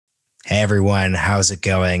Hey everyone, how's it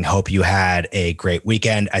going? Hope you had a great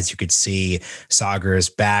weekend. As you could see, Sagar's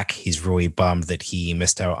back. He's really bummed that he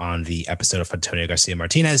missed out on the episode of Antonio Garcia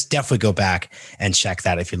Martinez. Definitely go back and check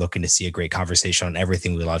that if you're looking to see a great conversation on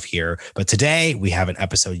everything we love here. But today we have an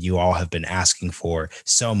episode you all have been asking for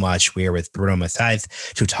so much. We are with Bruno Maçães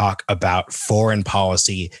to talk about foreign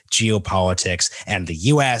policy, geopolitics, and the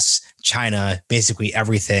US, China, basically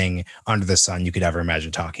everything under the sun you could ever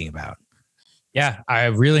imagine talking about. Yeah, I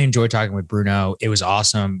really enjoyed talking with Bruno. It was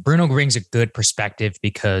awesome. Bruno brings a good perspective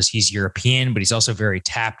because he's European, but he's also very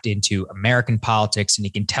tapped into American politics. And he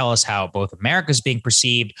can tell us how both America is being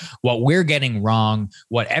perceived, what we're getting wrong,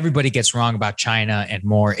 what everybody gets wrong about China and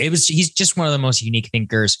more. He's just one of the most unique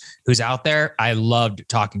thinkers who's out there. I loved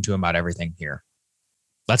talking to him about everything here.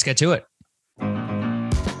 Let's get to it.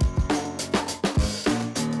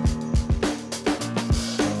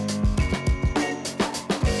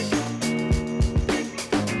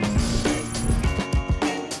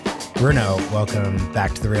 Bruno, welcome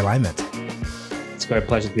back to the Realignment. It's a great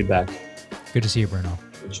pleasure to be back. Good to see you, Bruno.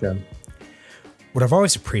 Good show. What I've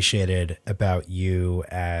always appreciated about you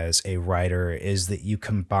as a writer is that you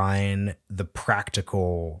combine the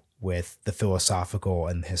practical with the philosophical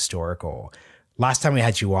and the historical. Last time we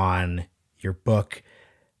had you on, your book,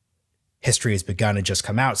 History Has Begun, had just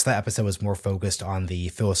come out, so that episode was more focused on the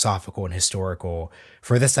philosophical and historical.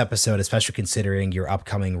 For this episode, especially considering your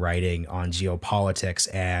upcoming writing on geopolitics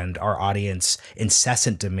and our audience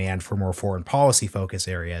incessant demand for more foreign policy focus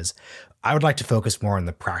areas, I would like to focus more on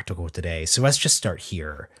the practical today. So let's just start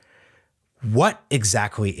here. What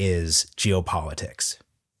exactly is geopolitics?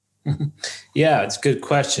 Yeah, it's a good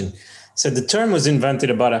question. So the term was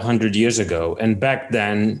invented about 100 years ago. And back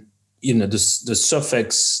then, the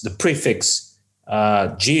suffix, the prefix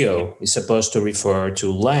geo is supposed to refer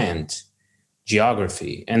to land,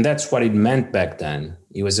 geography. And that's what it meant back then.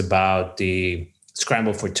 It was about the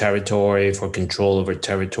scramble for territory, for control over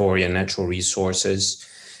territory and natural resources.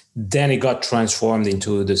 Then it got transformed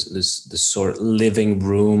into this sort of living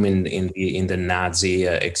room in the Nazi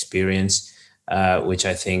experience, which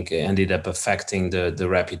I think ended up affecting the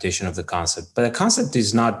reputation of the concept. But the concept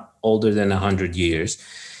is not older than 100 years.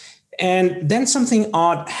 And then something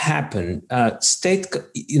odd happened. State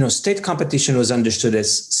competition was understood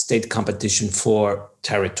as state competition for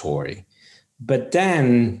territory. But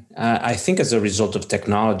then I think as a result of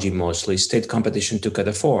technology, mostly, state competition took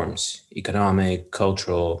other forms, economic,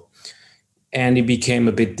 cultural, and it became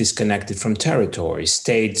a bit disconnected from territory.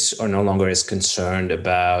 States are no longer as concerned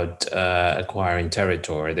about acquiring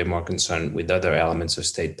territory. They're more concerned with other elements of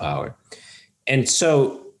state power. And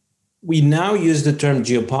so we now use the term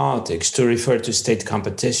geopolitics to refer to state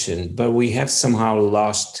competition, but we have somehow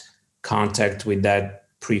lost contact with that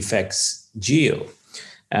prefix geo,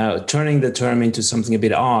 turning the term into something a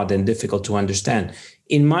bit odd and difficult to understand.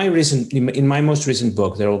 In my most recent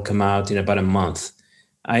book that will come out in about a month,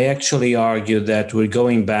 I actually argue that we're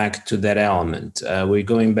going back to that element. We're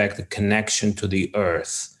going back to connection to the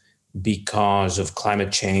earth because of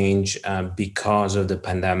climate change, because of the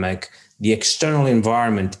pandemic. The external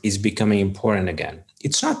environment is becoming important again.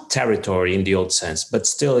 It's not territory in the old sense, but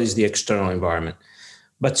still is the external environment.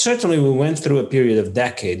 But certainly we went through a period of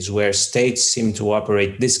decades where states seemed to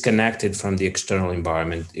operate disconnected from the external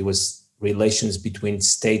environment. It was relations between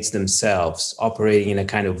states themselves operating in a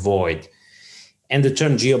kind of void. And the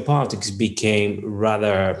term geopolitics became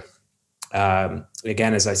rather,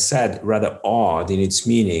 again, as I said, rather odd in its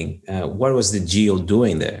meaning. What was the geo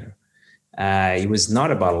doing there? It was not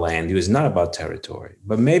about land. It was not about territory.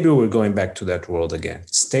 But maybe we're going back to that world again.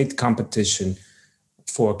 State competition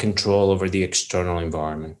for control over the external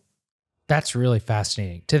environment. That's really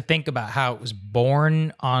fascinating to think about how it was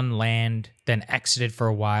born on land, then exited for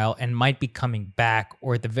a while, and might be coming back,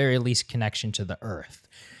 or at the very least connection to the earth.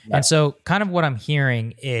 Yeah. And so kind of what I'm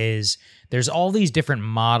hearing is there's all these different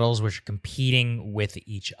models which are competing with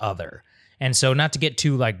each other. And so not to get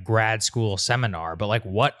to like grad school seminar, but like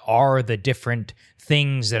what are the different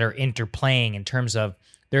things that are interplaying in terms of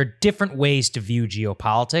there are different ways to view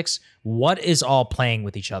geopolitics. What is all playing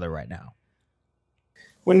with each other right now?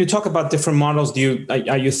 When you talk about different models,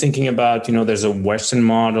 are you thinking about, there's a Western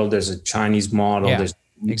model, there's a Chinese model? Yeah,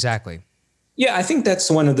 exactly. Yeah, I think that's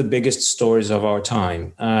one of the biggest stories of our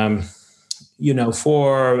time.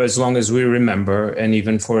 For as long as we remember, and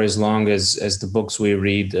even for as long as the books we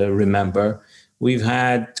read remember, we've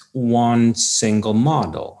had one single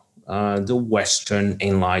model, the Western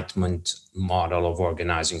Enlightenment model of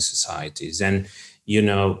organizing societies. And,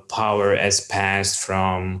 power has passed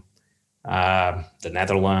from the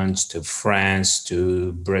Netherlands to France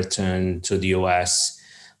to Britain to the US.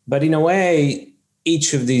 But in a way,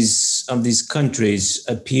 each of these countries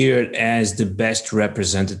appeared as the best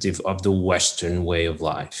representative of the Western way of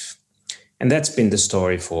life. And that's been the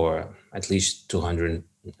story for at least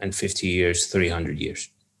 250 years, 300 years.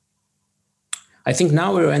 I think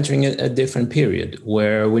now we're entering a different period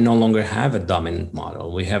where we no longer have a dominant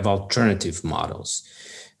model. We have alternative models.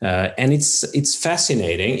 And it's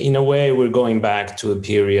fascinating. In a way, we're going back to a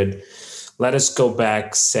period. Let us go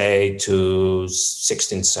back, say, to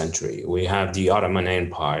 16th century. We have the Ottoman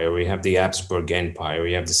Empire, we have the Habsburg Empire,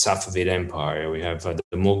 we have the Safavid Empire, we have the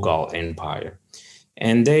Mughal Empire.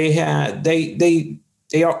 And they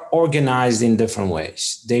are organized in different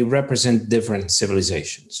ways. They represent different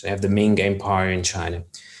civilizations. They have the Ming Empire in China.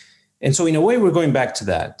 And so in a way, we're going back to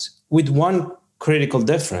that with one critical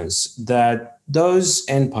difference, that those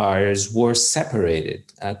empires were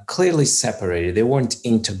separated, clearly separated. They weren't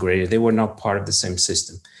integrated. They were not part of the same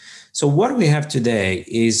system. So what we have today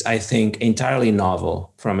is, I think, entirely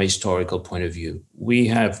novel from a historical point of view. We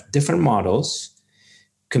have different models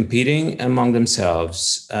competing among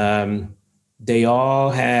themselves. They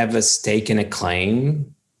all have a stake and a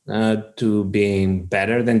claim to being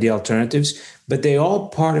better than the alternatives, but they're all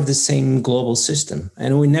part of the same global system.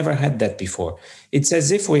 And we never had that before. It's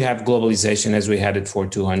as if we have globalization as we had it for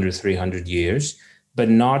 200, 300 years, but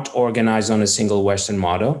not organized on a single Western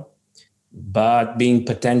model, but being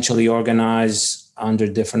potentially organized under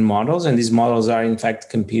different models. And these models are, in fact,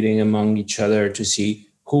 competing among each other to see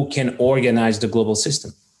who can organize the global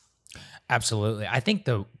system. Absolutely. I think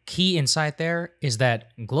the key insight there is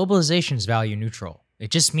that globalization is value neutral. It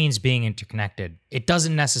just means being interconnected. It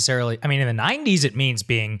doesn't necessarily, I mean, in the 90s, it means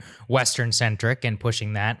being Western centric and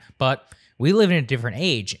pushing that, but we live in a different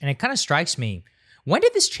age. And it kind of strikes me, when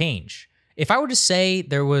did this change? If I were to say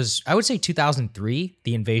I would say 2003,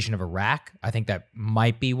 the invasion of Iraq. I think that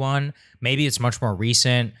might be one. Maybe it's much more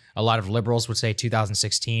recent. A lot of liberals would say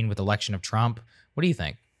 2016 with the election of Trump. What do you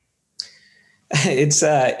think?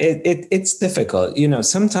 It's difficult. You know,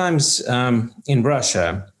 sometimes in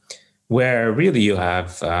Russia, where really you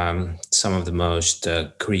have some of the most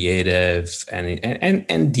creative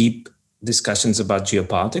and deep discussions about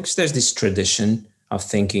geopolitics, there's this tradition of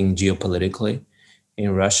thinking geopolitically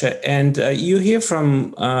in Russia. And you hear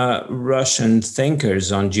from Russian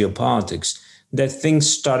thinkers on geopolitics that things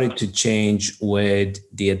started to change with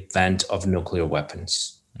the advent of nuclear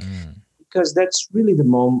weapons. Because that's really the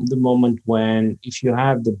moment when, if you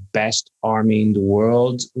have the best army in the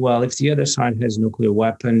world, well, if the other side has nuclear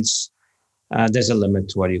weapons, there's a limit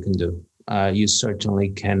to what you can do. You certainly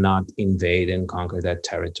cannot invade and conquer that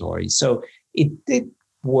territory. So it did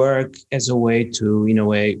work as a way to, in a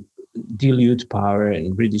way, dilute power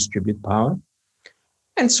and redistribute power.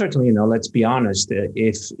 And certainly, you know, let's be honest,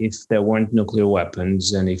 if there weren't nuclear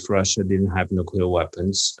weapons and if Russia didn't have nuclear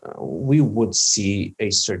weapons, we would see a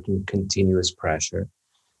certain continuous pressure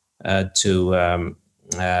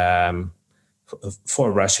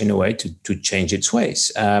for Russia, in a way, to change its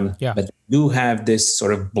ways. But do have this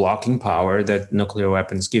sort of blocking power that nuclear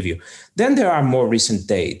weapons give you. Then there are more recent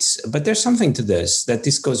dates, but there's something to this, that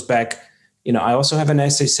this goes back, you know, I also have an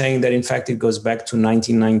essay saying that, in fact, it goes back to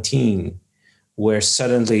 1919, where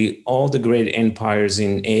suddenly all the great empires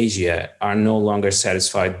in Asia are no longer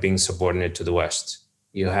satisfied being subordinate to the West.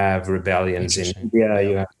 You have rebellions in India,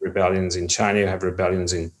 you have rebellions in China, you have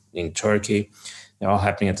rebellions in Turkey. They're all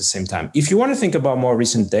happening at the same time. If you want to think about more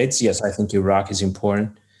recent dates, yes, I think Iraq is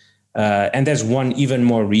important. And there's one even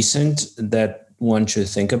more recent that one should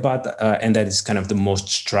think about, and that is kind of the most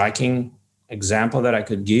striking example that I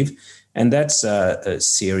could give, and that's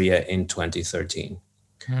Syria in 2013.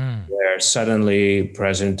 Where suddenly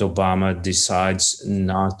President Obama decides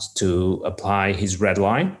not to apply his red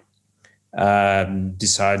line,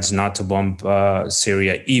 decides not to bomb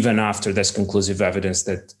Syria, even after there's conclusive evidence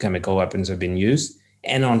that chemical weapons have been used.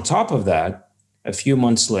 And on top of that, a few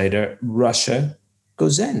months later, Russia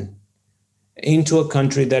goes into a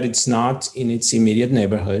country that it's not in its immediate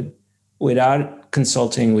neighborhood without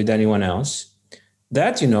consulting with anyone else.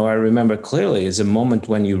 That, you know, I remember clearly is a moment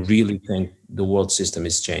when you really think the world system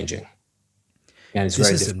is changing. And it's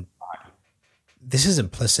very different. This is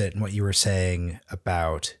implicit in what you were saying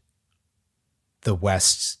about the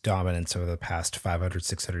West's dominance over the past 500,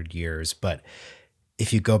 600 years. But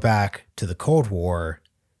if you go back to the Cold War,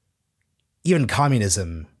 even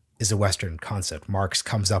communism is a Western concept. Marx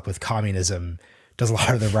comes up with communism, does a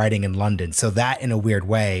lot of the writing in London. So that, in a weird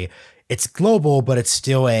way, it's global, but it's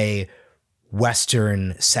still a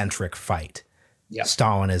Western-centric fight. Yeah.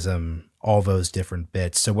 Stalinism, all those different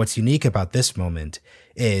bits. So what's unique about this moment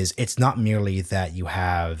is it's not merely that you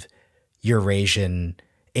have Eurasian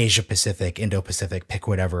Asia Pacific, Indo Pacific, pick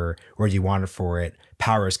whatever word you want for it,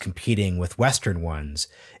 powers competing with Western ones.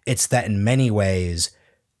 It's that in many ways,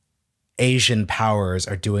 Asian powers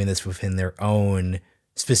are doing this within their own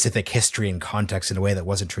specific history and context in a way that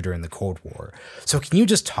wasn't true during the Cold War. So can you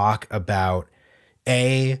just talk about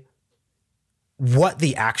what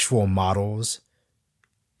the actual models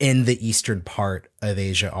in the eastern part of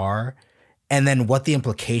Asia are, and then what the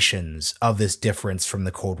implications of this difference from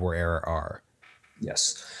the Cold War era are?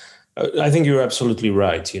 Yes. I think you're absolutely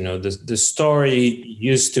right. You know, the story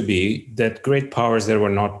used to be that great powers that were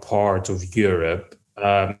not part of Europe,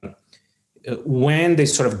 when they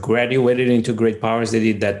sort of graduated into great powers, they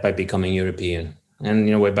did that by becoming European and,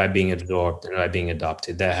 in a way, by being absorbed and by being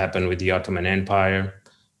adopted. That happened with the Ottoman Empire,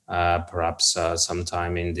 perhaps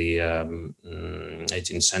sometime in the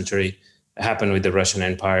 18th century. It happened with the Russian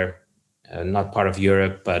Empire, not part of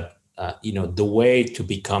Europe, but, the way to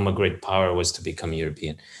become a great power was to become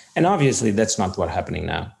European. And obviously, that's not what's happening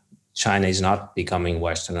now. China is not becoming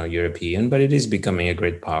Western or European, but it is becoming a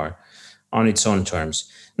great power on its own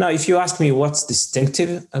terms. Now, if you ask me what's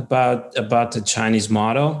distinctive about the Chinese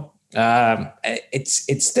model,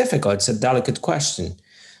 it's difficult. It's a delicate question.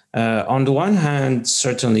 On the one hand,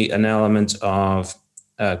 certainly an element of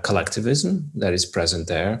collectivism that is present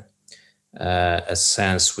there, a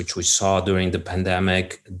sense which we saw during the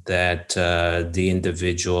pandemic that the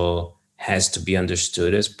individual has to be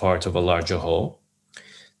understood as part of a larger whole.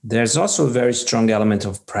 There's also a very strong element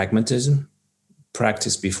of pragmatism,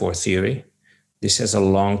 practice before theory. This has a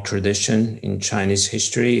long tradition in Chinese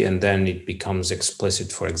history, and then it becomes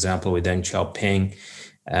explicit, for example, with Deng Xiaoping.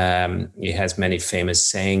 It has many famous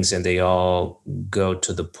sayings, and they all go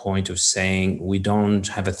to the point of saying, we don't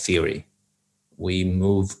have a theory. We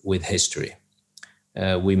move with history.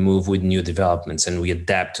 We move with new developments, and we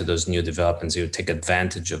adapt to those new developments. You take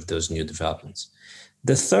advantage of those new developments.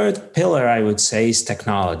 The third pillar, I would say, is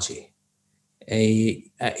technology.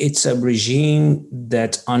 It's a regime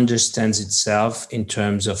that understands itself in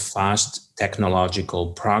terms of fast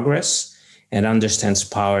technological progress and understands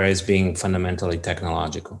power as being fundamentally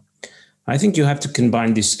technological. I think you have to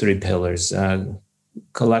combine these three pillars,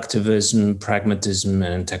 collectivism, pragmatism,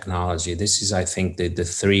 and technology. This is, I think, the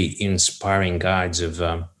three inspiring guides of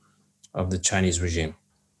the Chinese regime.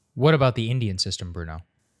 What about the Indian system, Bruno?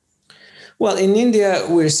 Well, in India,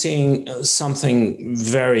 we're seeing something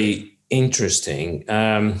very interesting,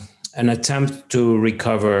 an attempt to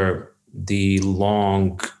recover the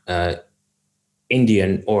long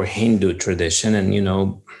Indian or Hindu tradition.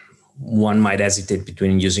 And, one might hesitate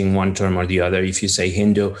between using one term or the other. If you say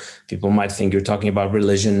Hindu, people might think you're talking about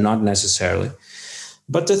religion, not necessarily.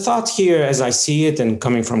 But the thought here, as I see it, and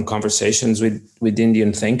coming from conversations with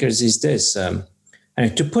Indian thinkers, is this.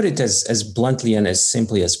 To put it as bluntly and as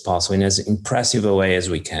simply as possible, in as impressive a way as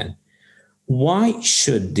we can, why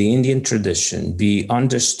should the Indian tradition be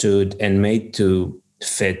understood and made to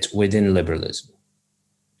fit within liberalism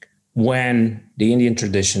when the Indian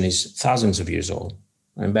tradition is thousands of years old?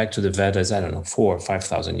 And back to the Vedas, 4,000 or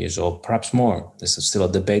 5,000 years old, perhaps more. There's still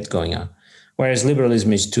a debate going on. Whereas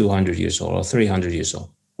liberalism is 200 years old or 300 years old.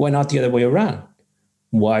 Why not the other way around?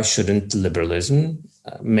 Why shouldn't liberalism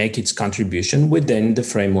make its contribution within the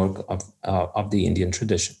framework of the Indian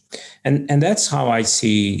tradition? And that's how I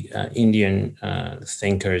see Indian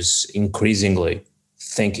thinkers increasingly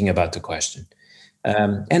thinking about the question.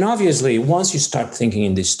 And obviously, once you start thinking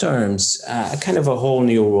in these terms, kind of a whole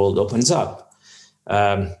new world opens up.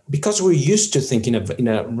 Because we're used to thinking in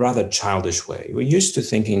a rather childish way. We're used to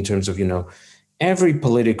thinking in terms of, every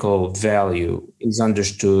political value is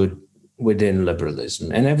understood within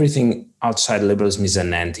liberalism, and everything outside liberalism is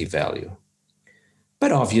an anti-value.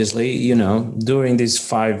 But obviously, during these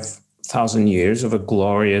 5,000 years of a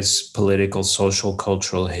glorious political, social,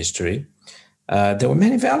 cultural history, there were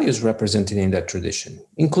many values represented in that tradition,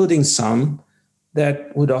 including some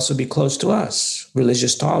that would also be close to us,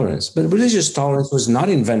 religious tolerance. But religious tolerance was not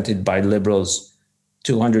invented by liberals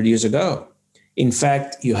 200 years ago. In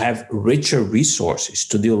fact, you have richer resources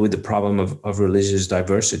to deal with the problem of religious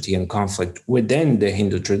diversity and conflict within the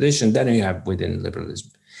Hindu tradition than you have within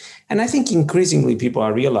liberalism. And I think increasingly people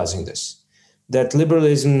are realizing this, that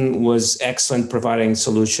liberalism was excellent providing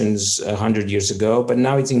solutions 100 years ago, but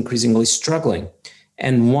now it's increasingly struggling.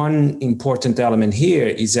 And one important element here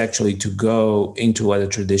is actually to go into other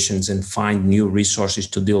traditions and find new resources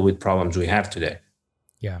to deal with problems we have today.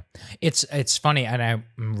 Yeah. It's funny, and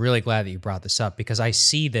I'm really glad that you brought this up because I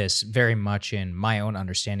see this very much in my own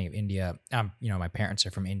understanding of India. My parents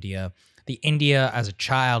are from India. The India as a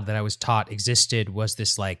child that I was taught existed was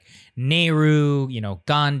this like Nehru,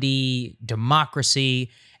 Gandhi,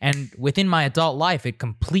 democracy. And within my adult life, it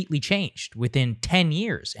completely changed within 10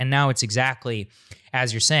 years. And now it's exactly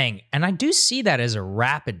as you're saying. And I do see that as a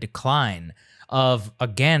rapid decline of,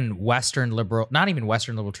 again, Western liberal, not even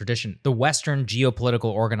Western liberal tradition, the Western geopolitical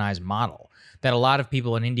organized model that a lot of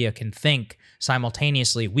people in India can think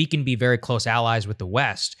simultaneously, we can be very close allies with the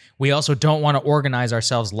West. We also don't want to organize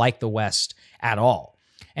ourselves like the West at all.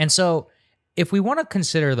 And so if we want to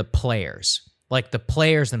consider the players, like the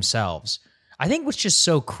players themselves, I think what's just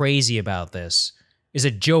so crazy about this is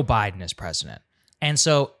that Joe Biden is president. And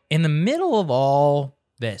so in the middle of all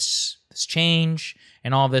this change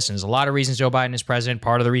and all this, and there's a lot of reasons Joe Biden is president.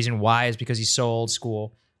 Part of the reason why is because he's so old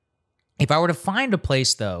school. If I were to find a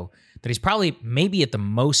place, though, that he's probably maybe at the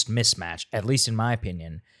most mismatched, at least in my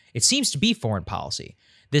opinion, it seems to be foreign policy.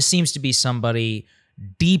 This seems to be somebody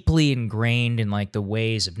deeply ingrained in like the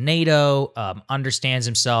ways of NATO, understands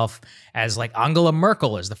himself as like Angela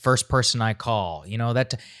Merkel is the first person I call, and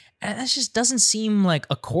that just doesn't seem like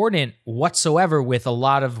accordant whatsoever with a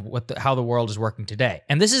lot of how the world is working today.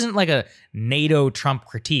 And this isn't like a NATO Trump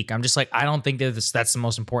critique. I'm just like, I don't think that that's the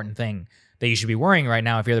most important thing that you should be worrying right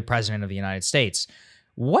now if you're the president of the United States.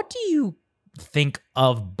 What do you think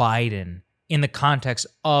of Biden in the context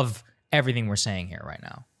of everything we're saying here right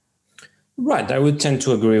now? Right. I would tend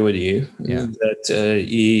to agree with you that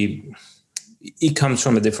he comes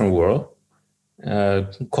from a different world,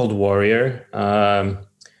 Cold Warrior,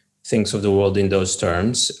 thinks of the world in those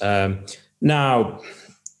terms. Now,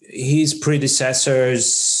 his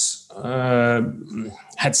predecessors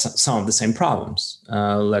had some of the same problems.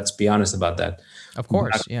 Let's be honest about that. Of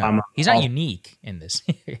course, he's not unique in this.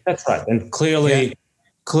 That's right. And clearly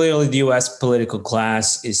the U.S. political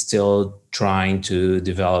class is still trying to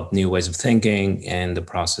develop new ways of thinking, and the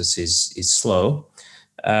process is slow.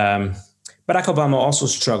 Barack Obama also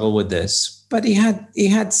struggled with this, but he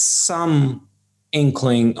had some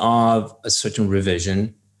inkling of a certain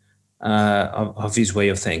revision of his way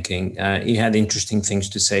of thinking. He had interesting things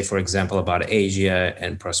to say, for example, about Asia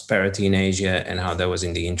and prosperity in Asia and how that was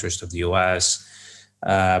in the interest of the U.S.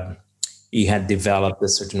 He had developed a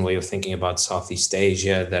certain way of thinking about Southeast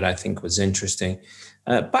Asia that I think was interesting.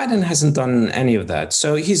 Biden hasn't done any of that.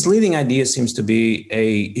 So his leading idea seems to be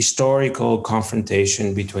a historical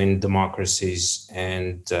confrontation between democracies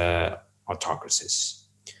and autocracies.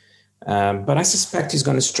 But I suspect he's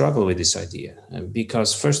going to struggle with this idea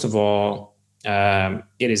because, first of all,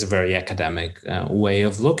 it is a very academic way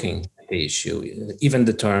of looking at the issue. Even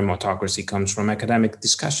the term autocracy comes from academic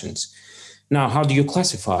discussions. Now, how do you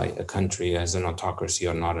classify a country as an autocracy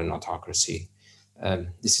or not an autocracy?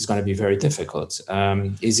 This is going to be very difficult.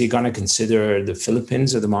 Is he going to consider the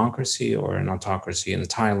Philippines a democracy or an autocracy, and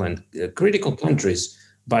Thailand? Critical countries,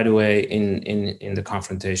 by the way, in the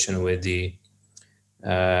confrontation with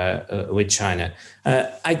China.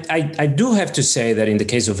 I do have to say that in the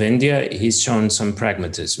case of India, he's shown some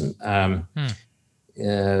pragmatism.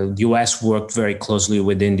 The U.S. worked very closely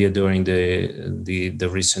with India during the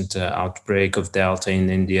recent outbreak of Delta in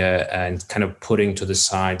India, and kind of putting to the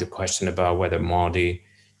side the question about whether Modi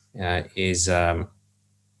is a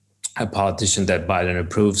politician that Biden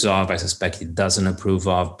approves of. I suspect he doesn't approve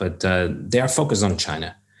of, but they are focused on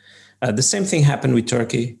China. The same thing happened with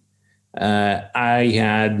Turkey. I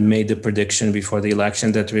had made the prediction before the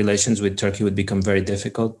election that relations with Turkey would become very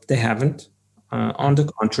difficult. They haven't. On the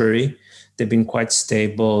contrary, they've been quite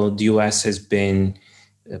stable. The U.S. has been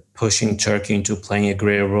pushing Turkey into playing a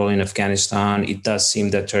greater role in Afghanistan. It does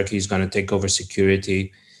seem that Turkey is going to take over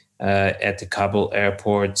security at the Kabul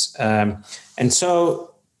airports. And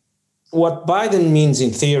so what Biden means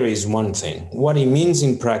in theory is one thing. What he means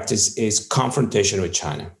in practice is confrontation with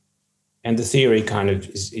China. And the theory kind of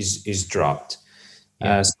is dropped.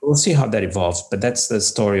 So we'll see how that evolves. But that's the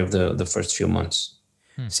story of the first few months.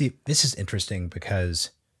 See, this is interesting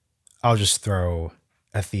because I'll just throw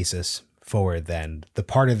a thesis forward then. The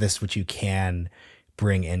part of this which you can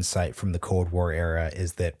bring insight from the Cold War era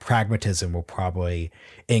is that pragmatism will probably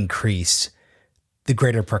increase the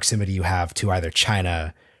greater proximity you have to either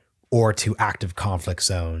China or to active conflict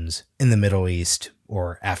zones in the Middle East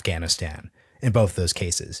or Afghanistan in both those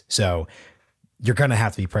cases. So you're going to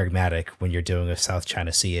have to be pragmatic when you're dealing with South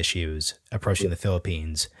China Sea issues, approaching the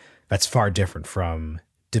Philippines. That's far different from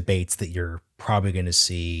debates that you're probably going to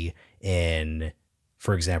see in,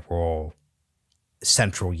 for example,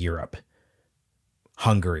 Central Europe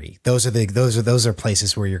Hungary. Those are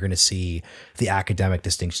places where you're going to see the academic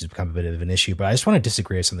distinctions become a bit of an issue. But I just want to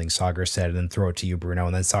disagree with something Sagar said and then throw it to you, Bruno,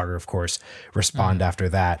 and then Sagar, of course, respond after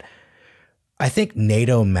that. I think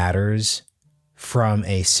NATO matters from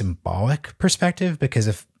a symbolic perspective, because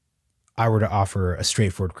if I were to offer a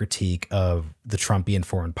straightforward critique of the Trumpian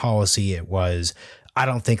foreign policy, it was, I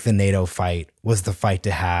don't think the NATO fight was the fight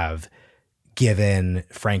to have, given,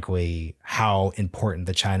 frankly, how important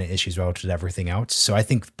the China issue is relative to everything else. So I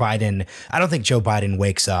think I don't think Joe Biden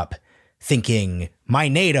wakes up thinking, my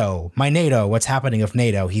NATO, what's happening with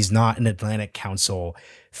NATO? He's not an Atlantic Council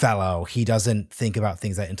fellow. He doesn't think about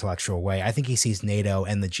things that intellectual way. I think he sees NATO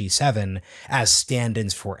and the G7 as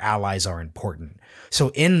stand-ins for allies are important. So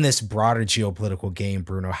in this broader geopolitical game,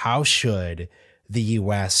 Bruno, how should the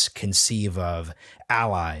U.S. conceive of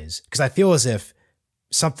allies? Because I feel as if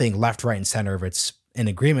something left, right, and center of it's in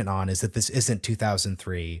agreement on is that this isn't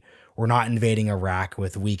 2003. We're not invading Iraq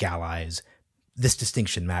with weak allies. This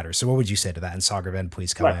distinction matters. So what would you say to that? And Sagar, Ben,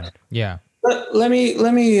 please come in. Yeah. Let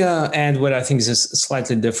me add what I think is a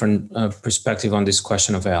slightly different perspective on this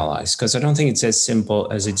question of allies, because I don't think it's as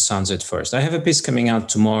simple as it sounds at first. I have a piece coming out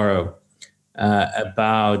tomorrow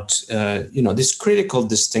about this critical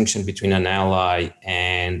distinction between an ally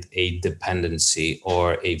and a dependency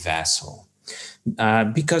or a vassal.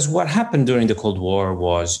 Because what happened during the Cold War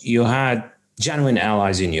was you had genuine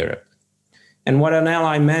allies in Europe. And what an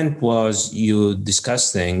ally meant was you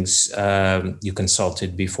discussed things, you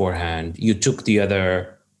consulted beforehand, you took the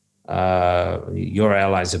other, your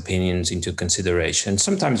allies' opinions into consideration.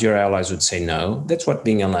 Sometimes your allies would say no. That's what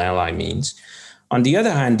being an ally means. On the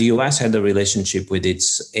other hand, the US had a relationship with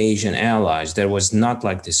its Asian allies that was not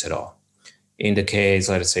like this at all. In the case,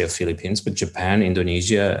 let us say, of Philippines, but Japan,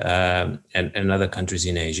 Indonesia, and other countries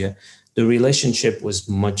in Asia, the relationship was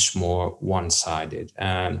much more one-sided.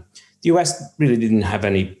 The US really didn't have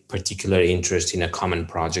any particular interest in a common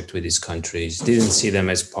project with these countries, didn't see them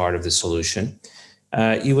as part of the solution.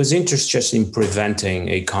 It was interested just in preventing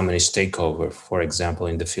a communist takeover, for example,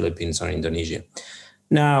 in the Philippines or Indonesia.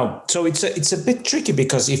 Now, so it's a bit tricky,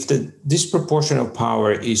 because if the disproportion of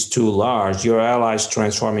power is too large, your allies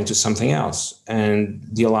transform into something else and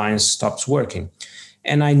the alliance stops working.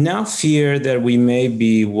 And I now fear that we may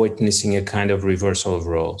be witnessing a kind of reversal of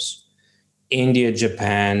roles. India,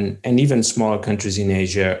 Japan, and even smaller countries in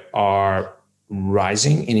Asia are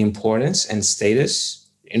rising in importance and status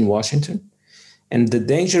in Washington. And the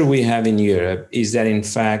danger we have in Europe is that, in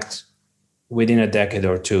fact, within a decade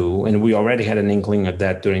or two, and we already had an inkling of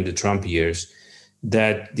that during the Trump years,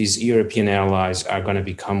 that these European allies are going to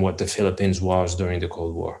become what the Philippines was during the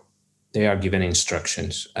Cold War. They are given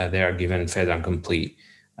instructions. They are given fait accompli.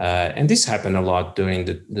 And this happened a lot during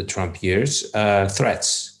the Trump years.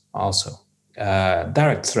 Threats also.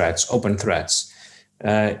 Direct threats, open threats.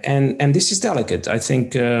 And this is delicate. I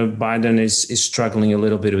think Biden is struggling a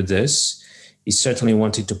little bit with this. He certainly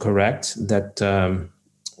wanted to correct that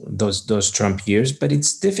those Trump years, but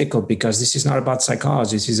it's difficult because this is not about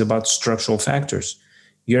psychology. This is about structural factors.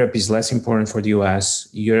 Europe is less important for the US.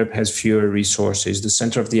 Europe has fewer resources. The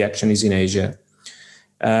center of the action is in Asia.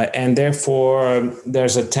 And therefore,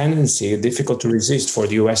 there's a tendency, difficult to resist, for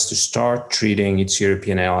the US to start treating its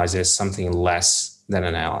European allies as something less than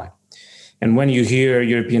an ally. And when you hear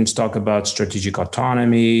Europeans talk about strategic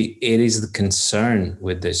autonomy, it is the concern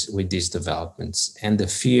with these developments and the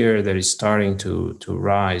fear that is starting to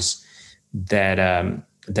rise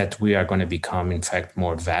that we are going to become, in fact,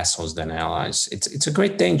 more vassals than allies. It's a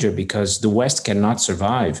great danger, because the West cannot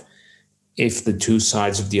survive if the two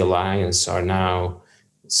sides of the alliance are now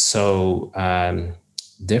so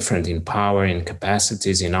different in power, in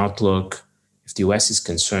capacities, in outlook. If the US is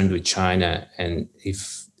concerned with China, and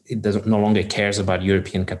if it no longer cares about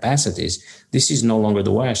European capacities, this is no longer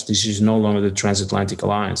the West. This is no longer the transatlantic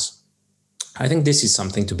alliance. I think this is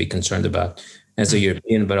something to be concerned about as a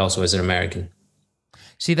European, but also as an American.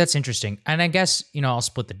 See, that's interesting. And I guess, I'll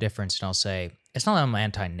split the difference and I'll say, it's not that I'm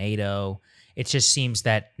anti-NATO. It just seems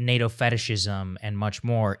that NATO fetishism and much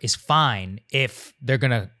more is fine if they're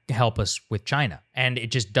going to help us with China. And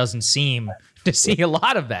it just doesn't seem to see a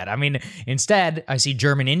lot of that. I mean, instead, I see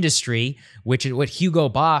German industry, which is what Hugo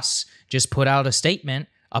Boss just put out a statement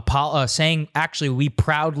saying, actually, we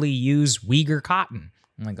proudly use Uyghur cotton.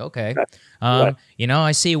 I'm like, okay.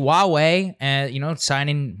 I see Huawei,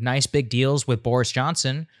 signing nice big deals with Boris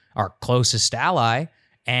Johnson, our closest ally,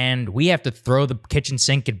 and we have to throw the kitchen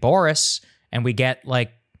sink at Boris, and we get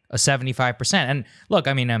like a 75%. And look,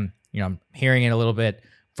 I mean, I'm hearing it a little bit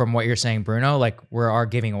from what you're saying, Bruno, like we are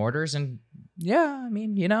giving orders, and yeah, I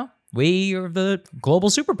mean, we are the global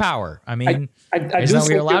superpower. I mean, isn't that do what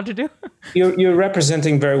you're allowed to do? You're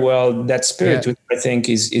representing very well that spirit, which I think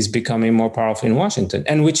is becoming more powerful in Washington,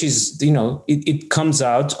 and which is, it comes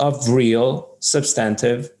out of real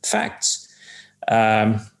substantive facts.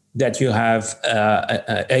 That you have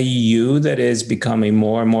a EU that is becoming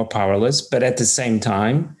more and more powerless, but at the same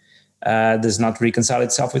time does not reconcile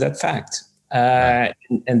itself with that fact. Right.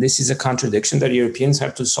 And this is a contradiction that Europeans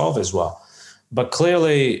have to solve as well. But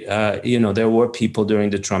clearly, there were people during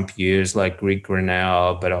the Trump years like Rick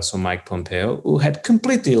Grenell, but also Mike Pompeo, who had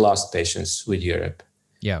completely lost patience with Europe.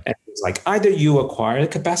 Yeah. And it's like, either you acquire the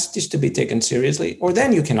capacities to be taken seriously, or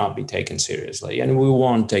then you cannot be taken seriously, and we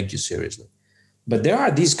won't take you seriously. But there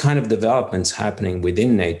are these kind of developments happening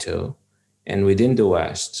within NATO and within the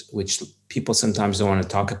West, which people sometimes don't want to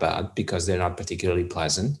talk about because they're not particularly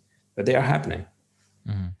pleasant, but they are happening.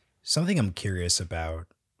 Mm-hmm. Something I'm curious about,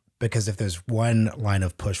 because if there's one line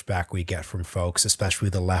of pushback we get from folks, especially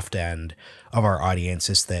the left end of our audience,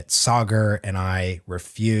 is that Sagar and I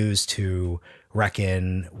refuse to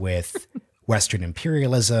reckon with Western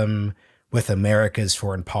imperialism, with America's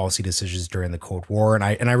foreign policy decisions during the Cold War. And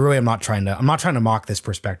I really am not trying to mock this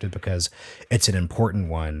perspective because it's an important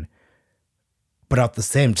one. But at the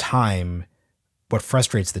same time, what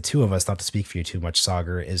frustrates the two of us, not to speak for you too much,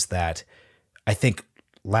 Sagar, is that I think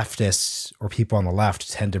leftists or people on the left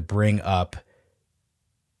tend to bring up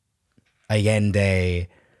Allende,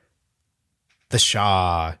 the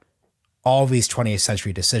Shah, all these 20th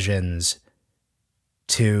century decisions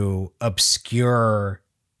to obscure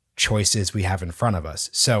choices we have in front of us.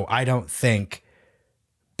 So I don't think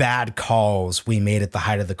bad calls we made at the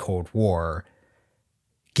height of the Cold War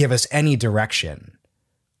give us any direction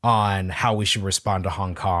on how we should respond to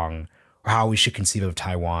Hong Kong or how we should conceive of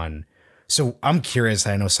Taiwan. So I'm curious,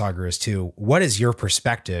 I know Sagar is too, what is your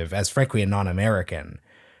perspective as frankly a non-American?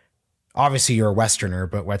 Obviously you're a Westerner,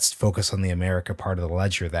 but let's focus on the America part of the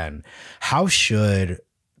ledger then. How should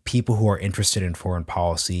people who are interested in foreign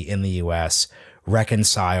policy in the US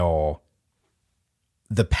reconcile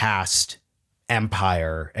the past,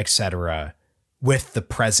 empire, etc., with the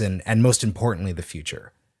present and most importantly the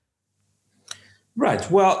future? Right.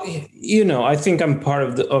 Well, I think I'm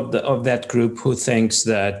part of that group who thinks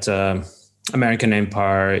that American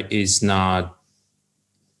empire is not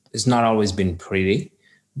always been pretty,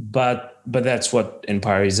 but that's what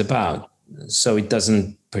empire is about. So it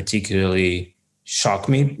doesn't particularly shock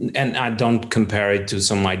me, and I don't compare it to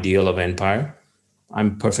some ideal of empire.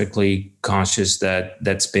 I'm perfectly conscious that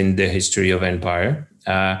that's been the history of empire.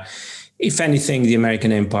 If anything, the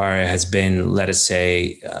American empire has been, let us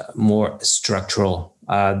say, more structural.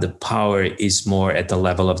 The power is more at the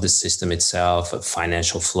level of the system itself, of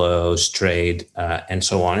financial flows, trade, and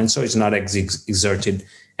so on. And so it's not exerted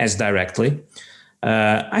as directly.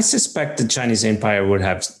 I suspect the Chinese empire would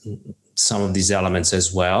have some of these elements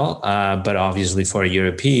as well, but obviously for a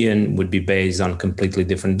European would be based on completely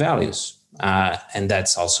different values. And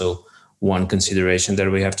that's also one consideration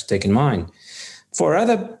that we have to take in mind. For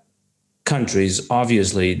other countries,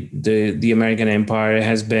 obviously, the American empire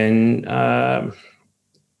has been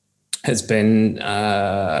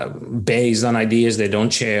based on ideas they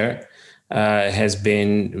don't share, has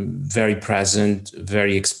been very present,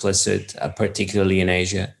 very explicit, particularly in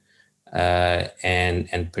Asia,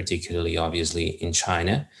 and particularly, obviously, in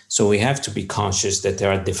China. So we have to be conscious that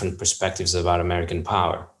there are different perspectives about American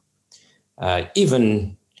power.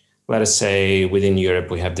 Even, let us say, within Europe,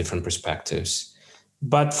 we have different perspectives.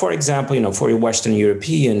 But for example, for Western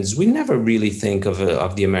Europeans, we never really think of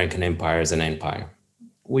the American empire as an empire.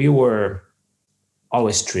 We were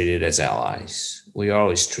always treated as allies. We are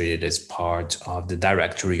always treated as part of the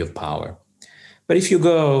directory of power. But if you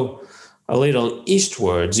go a little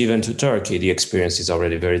eastwards, even to Turkey, the experience is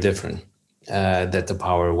already very different. That the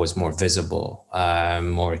power was more visible,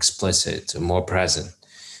 more explicit, more present.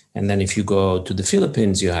 And then if you go to the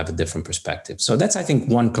Philippines, you have a different perspective. So that's, I think,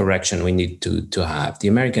 one correction we need to have. The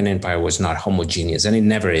American empire was not homogeneous, and it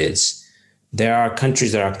never is. There are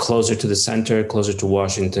countries that are closer to the center, closer to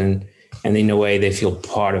Washington, and in a way they feel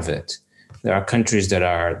part of it. There are countries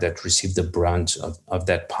that receive the brunt of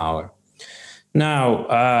that power.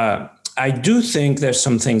 Now, I do think there's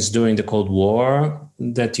some things during the Cold War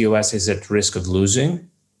that the US is at risk of losing.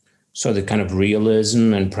 So the kind of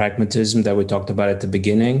realism and pragmatism that we talked about at the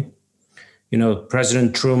beginning.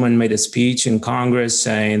 President Truman made a speech in Congress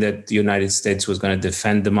saying that the United States was going to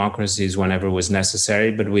defend democracies whenever it was necessary.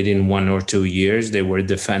 But within 1 or 2 years, they were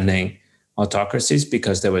defending autocracies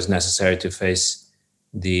because that was necessary to face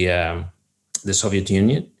the Soviet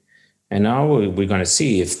Union. And now we're going to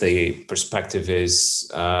see if the perspective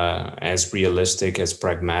is as realistic, as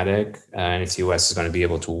pragmatic, and if the U.S. is going to be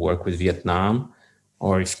able to work with Vietnam,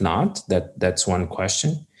 or if not. That's one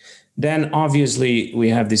question. Then obviously we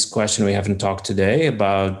have this question we haven't talked today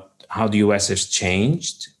about how the U.S. has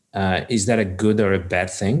changed. Is that a good or a bad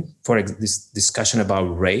thing? For this discussion about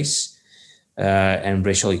race and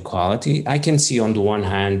racial equality, I can see on the one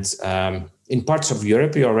hand, in parts of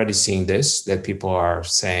Europe, you're already seeing this, that people are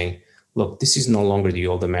saying, look, this is no longer the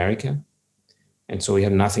old America. And so we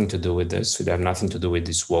have nothing to do with this. We have nothing to do with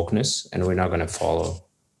this wokeness, and we're not going to follow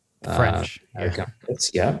French. Yeah,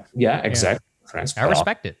 exactly. Yeah. France. I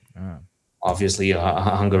respect it. Obviously,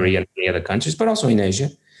 Hungary and many other countries, but also in Asia.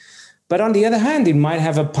 But on the other hand, it might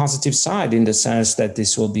have a positive side in the sense that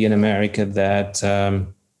this will be an America that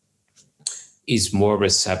is more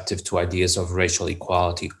receptive to ideas of racial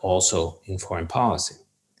equality also in foreign policy.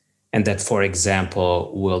 And that, for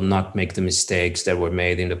example, will not make the mistakes that were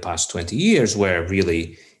made in the past 20 years, where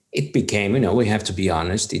really it became, we have to be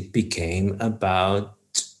honest, it became about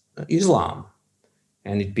Islam,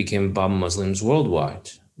 and it became about Muslims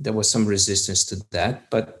worldwide. There was some resistance to that,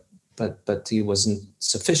 but it wasn't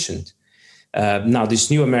sufficient. Now, this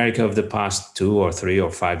new America of the past 2 or 3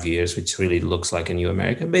 or 5 years, which really looks like a new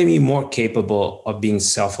America, may be more capable of being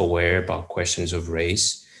self-aware about questions of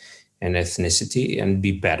race and ethnicity, and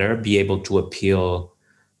be able to appeal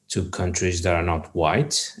to countries that are not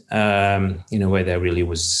white in a way that really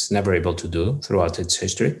was never able to do throughout its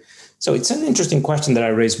history. So it's an interesting question that I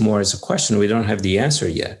raise more as a question. We don't have the answer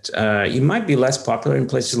yet. It might be less popular in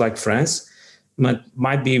places like France, but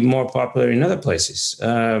might be more popular in other places,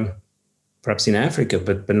 perhaps in Africa,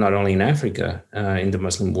 but not only in Africa, in the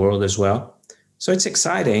Muslim world as well. So it's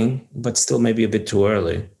exciting, but still maybe a bit too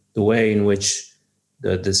early, the way in which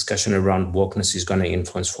the discussion around wokeness is going to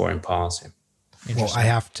influence foreign policy. Well, I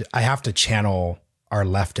have to channel our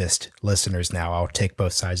leftist listeners now. I'll take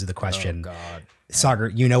both sides of the question. Oh, God. Sagar,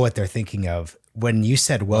 you know what they're thinking of. When you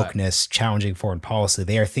said wokeness, challenging foreign policy,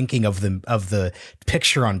 they are thinking of the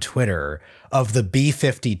picture on Twitter of the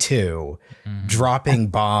B-52 dropping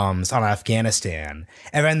bombs on Afghanistan.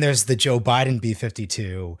 And then there's the Joe Biden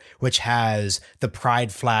B-52, which has the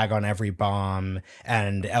pride flag on every bomb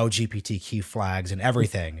and LGBTQ flags and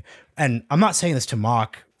everything. And I'm not saying this to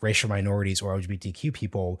mock racial minorities or LGBTQ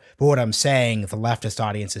people, but what I'm saying, the leftist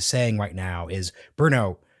audience is saying right now is,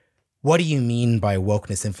 Bruno, what do you mean by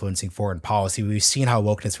wokeness influencing foreign policy? We've seen how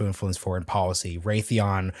wokeness will influence foreign policy.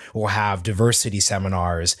 Raytheon will have diversity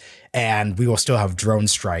seminars, and we will still have drone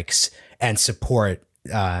strikes and support,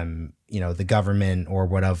 the government or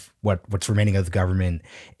what's remaining of the government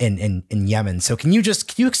in Yemen. So can you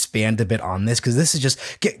expand a bit on this? Because this is just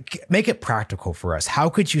make it practical for us. How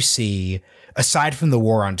could you see, aside from the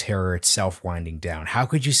war on terror itself winding down, how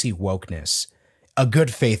could you see wokeness, a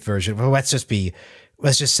good faith version? Well, let's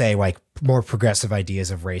just say like more progressive ideas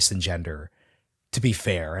of race and gender, to be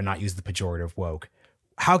fair and not use the pejorative woke.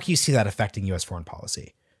 How can you see that affecting U.S. foreign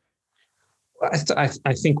policy?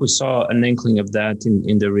 I think we saw an inkling of that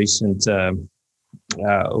in the recent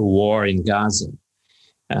war in Gaza,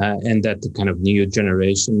 and that the kind of new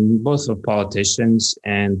generation, both of politicians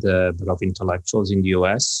and but of intellectuals in the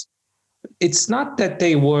U.S., it's not that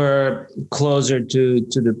they were closer to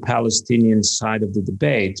the Palestinian side of the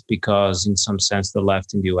debate, because in some sense the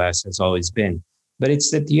left in the US has always been, but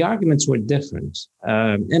it's that the arguments were different.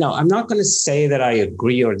 I'm not going to say that I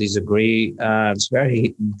agree or disagree. It's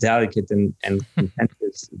very delicate and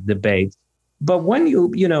contentious debate. But when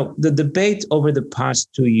the debate over the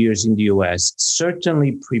past 2 years in the US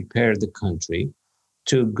certainly prepared the country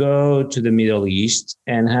to go to the Middle East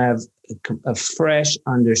and have a fresh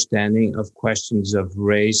understanding of questions of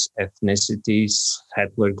race, ethnicities,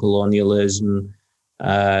 settler colonialism,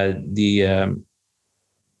 the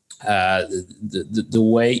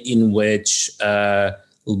way in which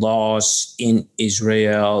laws in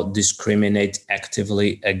Israel discriminate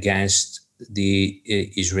actively against the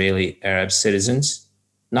Israeli Arab citizens,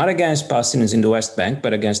 not against Palestinians in the West Bank,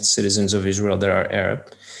 but against citizens of Israel that are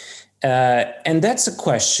Arab. And that's a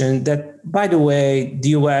question that, by the way, the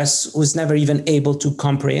U.S. was never even able to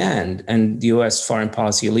comprehend, and the U.S. foreign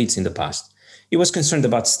policy elites in the past. It was concerned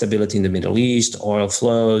about stability in the Middle East, oil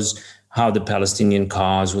flows, how the Palestinian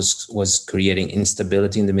cause was creating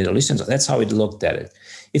instability in the Middle East. And so that's how it looked at it.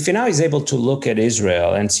 If it now is able to look at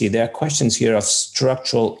Israel and see there are questions here of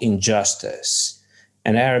structural injustice,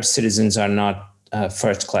 and Arab citizens are not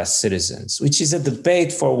first-class citizens, which is a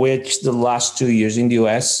debate for which the last 2 years in the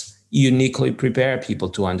U.S. uniquely prepare people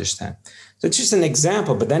to understand. So it's just an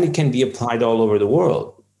example, but then it can be applied all over the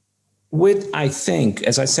world. With, I think,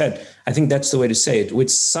 as I said, I think that's the way to say it, with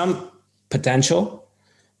some potential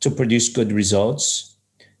to produce good results.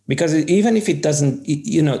 Because even if it doesn't,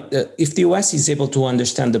 if the US is able to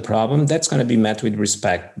understand the problem, that's going to be met with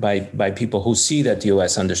respect by people who see that the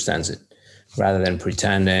US understands it, rather than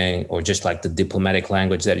pretending, or just like the diplomatic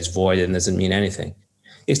language that is void and doesn't mean anything.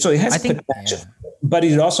 So it has potential, but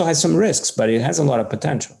it also has some risks, but it has a lot of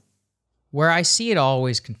potential. Where I see it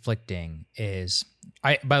always conflicting is,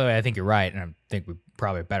 by the way, I think you're right, and I think we're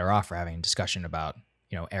probably better off for having a discussion about,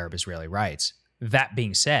 Arab-Israeli rights. That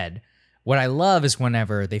being said, what I love is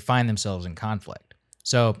whenever they find themselves in conflict.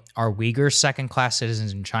 So are Uyghurs second-class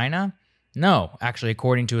citizens in China? No. Actually,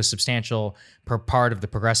 according to a substantial part of the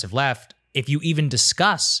progressive left, if you even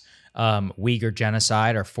discuss Uyghur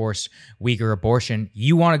genocide or forced Uyghur abortion,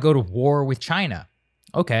 you want to go to war with China.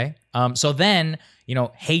 Okay. So then,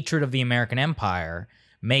 hatred of the American empire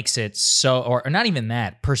makes it so, or not even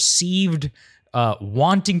that, perceived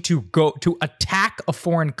wanting to go to attack a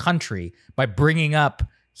foreign country by bringing up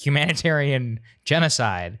humanitarian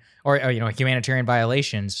genocide or humanitarian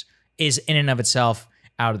violations is in and of itself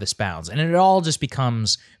out of this bounds. And it all just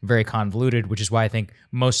becomes very convoluted, which is why I think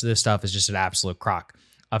most of this stuff is just an absolute crock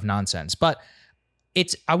of nonsense. But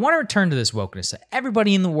I want to return to this wokeness.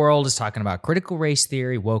 Everybody in the world is talking about critical race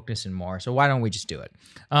theory, wokeness, and more. So why don't we just do it?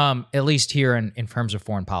 At least here in terms of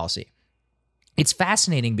foreign policy. It's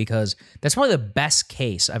fascinating because that's probably the best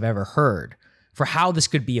case I've ever heard for how this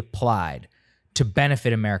could be applied to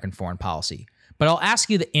benefit American foreign policy. But I'll ask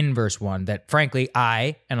you the inverse one that, frankly,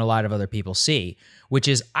 I and a lot of other people see, which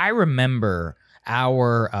is I remember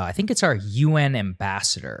I think it's our UN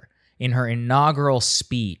ambassador in her inaugural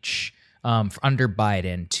speech under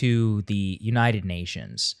Biden to the United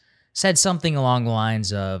Nations said something along the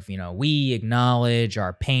lines of, we acknowledge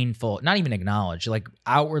our painful, not even acknowledge, like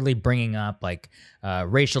outwardly bringing up like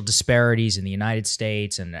racial disparities in the United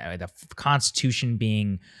States and the Constitution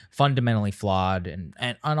being fundamentally flawed and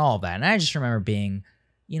all of that. And I just remember being,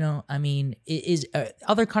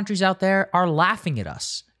 other countries out there are laughing at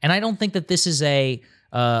us. And I don't think that this is this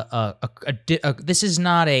is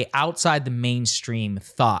not a outside the mainstream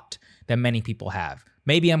thought that many people have.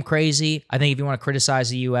 Maybe I'm crazy. I think if you want to criticize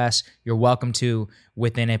the U.S., you're welcome to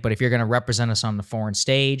within it. But if you're going to represent us on the foreign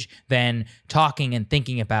stage, then talking and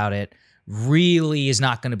thinking about it really is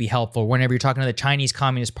not going to be helpful. Whenever you're talking to the Chinese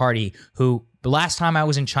Communist Party, who the last time I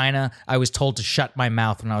was in China, I was told to shut my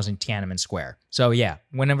mouth when I was in Tiananmen Square. So yeah,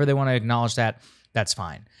 whenever they want to acknowledge that, that's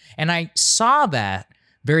fine. And I saw that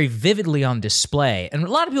very vividly on display. And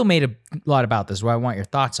a lot of people made a lot about this, where I want your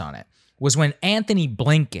thoughts on it, was when Anthony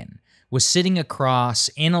Blinken was sitting across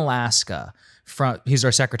in Alaska he's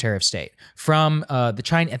our Secretary of State, from the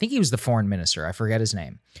China, I think he was the foreign minister, I forget his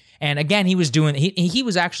name. And again, he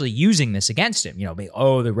was actually using this against him,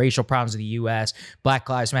 the racial problems of the U.S., Black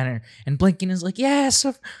Lives Matter. And Blinken is like, yes,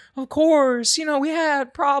 of course, we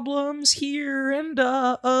had problems here. And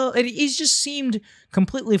he just seemed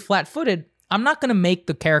completely flat-footed. I'm not going to make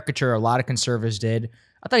the caricature a lot of conservatives did.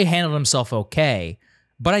 I thought he handled himself okay.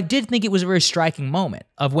 But I did think it was a very striking moment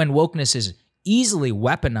of when wokeness is easily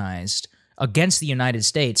weaponized against the United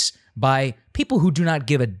States by people who do not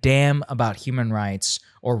give a damn about human rights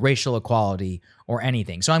or racial equality or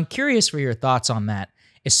anything. So I'm curious for your thoughts on that,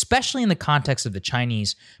 especially in the context of the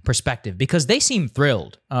Chinese perspective, because they seem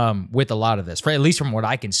thrilled with a lot of this, at least from what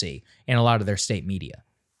I can see in a lot of their state media.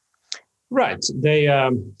 Right. They,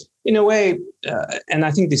 in a way, and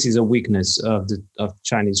I think this is a weakness of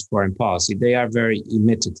Chinese foreign policy, they are very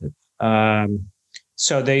imitative.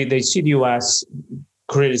 So they see the U.S.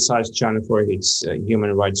 criticize China for its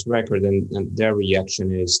human rights record, and their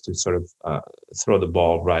reaction is to sort of throw the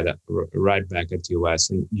ball right back at the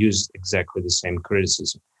U.S. and use exactly the same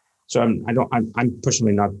criticism. So I'm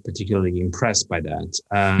personally not particularly impressed by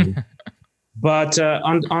that. But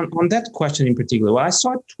on that question in particular, well, I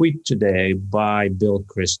saw a tweet today by Bill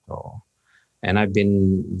Kristol, and I've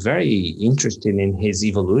been very interested in his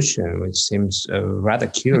evolution, which seems rather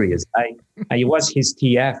curious. I was his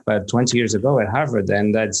TF 20 years ago at Harvard,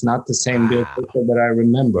 and that's not the same Bill Kristol that I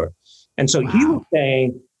remember. And so he was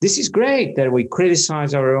saying, this is great that we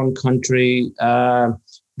criticize our own country.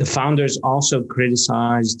 The founders also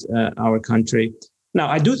criticized our country. Now,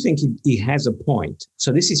 I do think he has a point.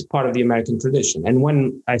 So this is part of the American tradition. And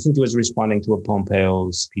when I think he was responding to a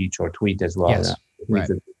Pompeo speech or tweet as well, yes, right.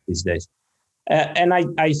 These days. And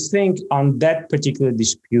I think on that particular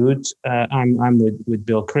dispute, I'm with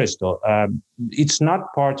Bill Kristol. It's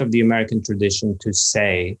not part of the American tradition to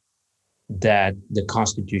say that the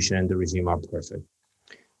Constitution and the regime are perfect.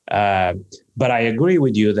 But I agree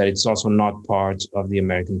with you that it's also not part of the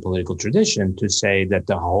American political tradition to say that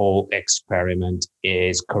the whole experiment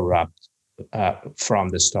is corrupt from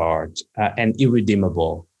the start and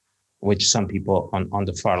irredeemable, which some people on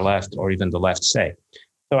the far left or even the left say.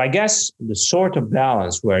 So I guess the sort of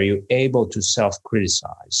balance where you're able to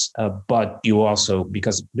self-criticize, but you also,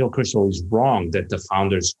 because Bill Kristol is wrong that the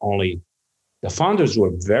founders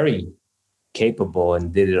were very capable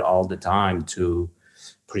and did it all the time to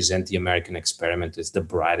present the American experiment as the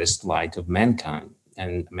brightest light of mankind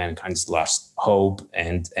and mankind's last hope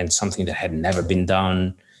and something that had never been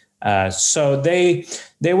done. So they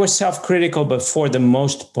were self-critical, but for the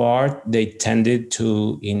most part, they tended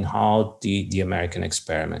to inhalt the American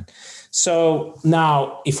experiment. So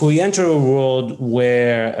now, if we enter a world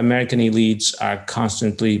where American elites are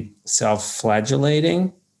constantly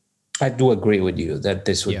self-flagellating, I do agree with you that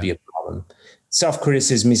this would be a problem.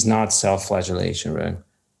 Self-criticism is not self-flagellation, right?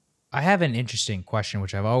 I have an interesting question,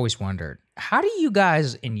 which I've always wondered. How do you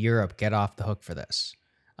guys in Europe get off the hook for this?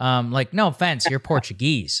 Like, no offense, you're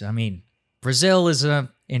Portuguese. I mean, Brazil is an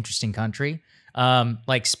interesting country.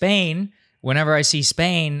 Like Spain, whenever I see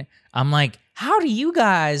Spain, I'm like, how do you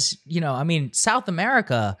guys, I mean, South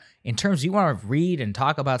America, in terms you want to read and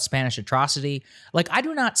talk about Spanish atrocity, like I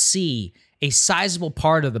do not see a sizable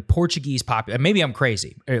part of the Portuguese population, maybe I'm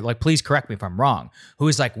crazy, like please correct me if I'm wrong, who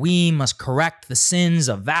is like, we must correct the sins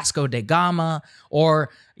of Vasco da Gama, or,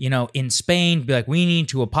 in Spain, be like, we need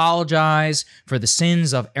to apologize for the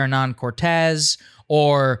sins of Hernan Cortez,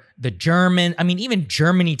 or the German, I mean, even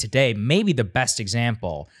Germany today, maybe the best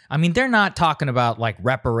example. I mean, they're not talking about like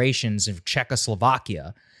reparations of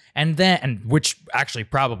Czechoslovakia, and which actually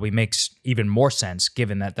probably makes even more sense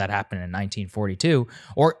given that happened in 1942,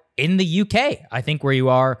 or in the UK, I think where you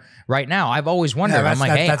are right now. I've always wondered. I'm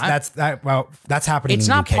like, that's happening. It's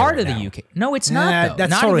in the not UK part right of now. the UK. No, it's not. Though.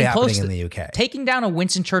 That's not totally even close happening to, in the UK. Taking down a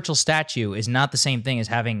Winston Churchill statue is not the same thing as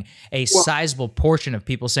having a sizable portion of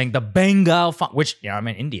people saying the Bengal, which I'm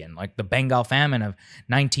an Indian, like the Bengal famine of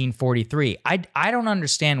 1943. I don't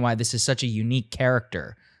understand why this is such a unique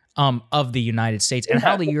character of the United States and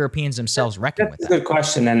how the Europeans themselves reckon with that. That's a good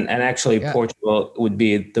question. And actually, Portugal would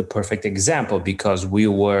be the perfect example because we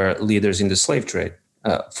were leaders in the slave trade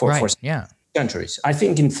for centuries. I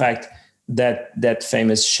think, in fact, that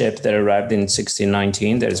famous ship that arrived in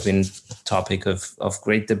 1619, that has been topic of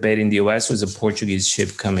great debate in the US, was a Portuguese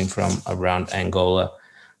ship coming from around Angola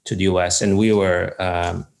to the US. And we were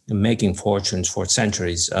making fortunes for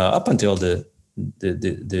centuries up until the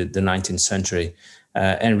 19th century.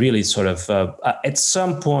 And really sort of, at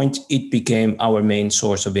some point, it became our main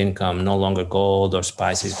source of income, no longer gold or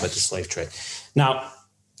spices, but the slave trade. Now,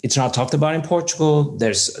 it's not talked about in Portugal.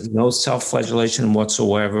 There's no self-flagellation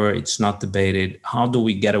whatsoever. It's not debated. How do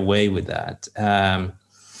we get away with that?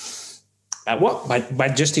 By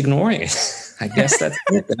just ignoring it. I guess that's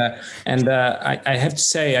it. I have to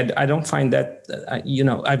say, I don't find that,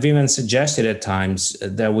 I've even suggested at times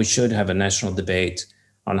that we should have a national debate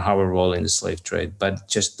on our role in the slave trade, but it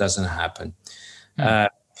just doesn't happen.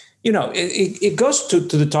 It goes to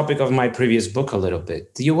the topic of my previous book a little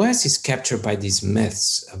bit. The US is captured by these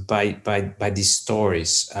myths, by these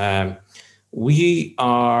stories. We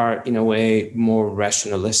are, in a way, more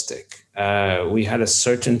rationalistic. We had a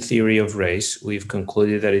certain theory of race. We've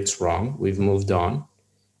concluded that it's wrong. We've moved on.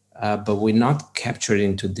 But we're not captured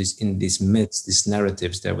in these myths, these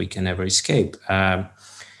narratives that we can never escape.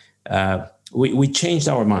 We changed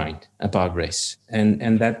our mind about race, and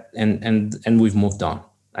we've moved on.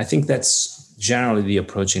 I think that's generally the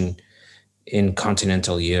approach in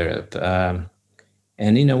continental Europe,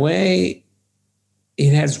 and in a way,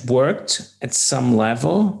 it has worked at some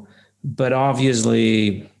level. But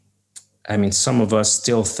obviously, I mean, some of us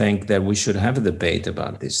still think that we should have a debate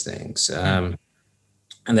about these things, and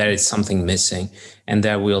that it's something missing, and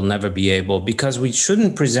that we'll never be able, because we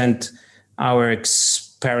shouldn't present our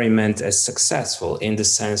experiment as successful in the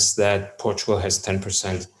sense that Portugal has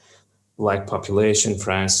 10% black population,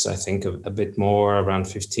 France, I think a bit more, around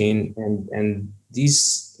 15, and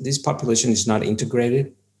this population is not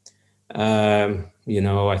integrated.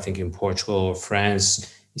 I think in Portugal or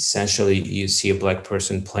France, essentially you see a black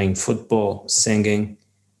person playing football, singing,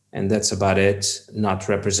 and that's about it. Not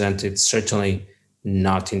represented, certainly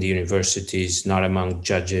not in the universities, not among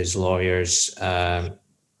judges, lawyers, a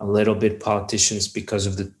little bit politicians because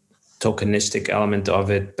of the tokenistic element of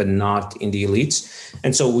it, but not in the elites.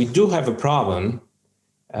 And so we do have a problem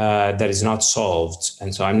that is not solved.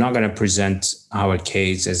 And so I'm not going to present our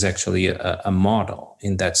case as actually a model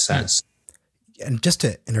in that sense. And just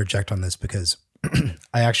to interject on this, because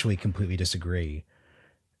I actually completely disagree.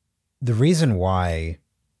 The reason why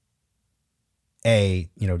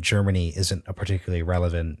Germany isn't a particularly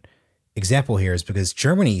relevant example here is because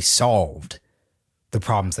Germany solved the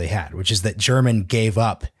problems they had, which is that German gave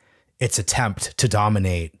up its attempt to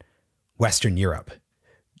dominate Western Europe.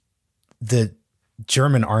 The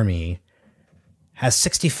German army has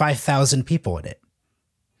 65,000 people in it,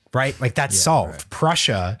 right? Like that's solved. Right.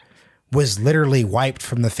 Prussia was literally wiped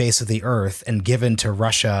from the face of the earth and given to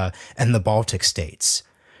Russia and the Baltic states.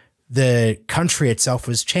 The country itself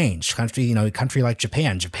was changed. Country like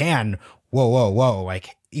Japan, whoa,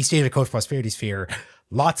 like East Asia Coast Prosperity Sphere,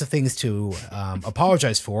 lots of things to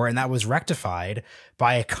apologize for. And that was rectified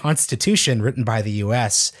by a constitution written by the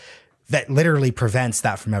US that literally prevents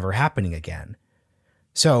that from ever happening again.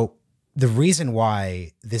 So the reason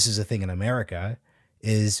why this is a thing in America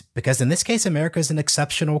is because in this case, America is an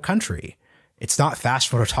exceptional country. It's not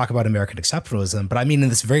fashionable to talk about American exceptionalism, but I mean, in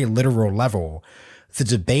this very literal level, the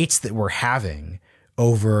debates that we're having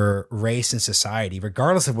over race and society,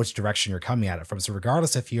 regardless of which direction you're coming at it from. So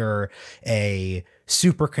regardless if you're a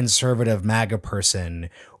super conservative MAGA person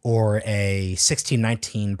or a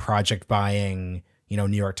 1619 project buying,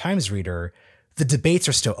 New York Times reader, the debates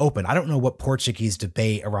are still open. I don't know what Portuguese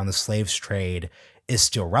debate around the slaves trade is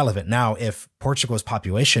still relevant. Now, if Portugal's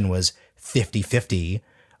population was 50-50,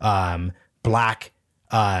 black,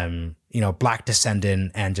 black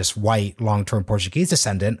descendant and just white long-term Portuguese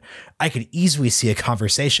descendant, I could easily see a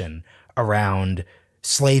conversation around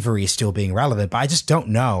slavery still being relevant, but I just don't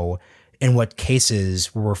know in what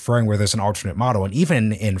cases we're referring where there's an alternate model. And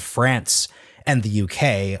even in France and the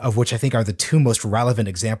UK, of which I think are the two most relevant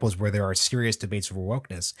examples where there are serious debates over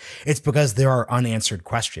wokeness, it's because there are unanswered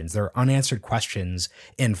questions. There are unanswered questions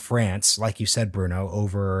in France, like you said, Bruno,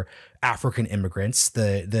 over African immigrants.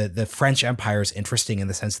 The French Empire is interesting in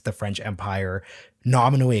the sense that the French Empire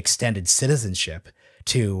nominally extended citizenship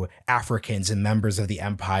to Africans and members of the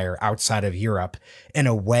empire outside of Europe in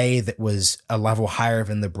a way that was a level higher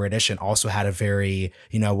than the British, and also had a very,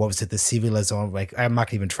 the civilisation, like I'm not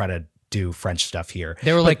gonna even try to do French stuff here.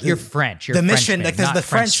 They were like, you're French. You're the mission, Frenchman, like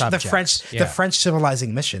the French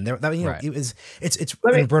civilizing mission. Right. It's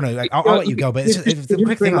Bruno. Like, I'll let you go, but the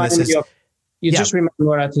quick thing on this is just remember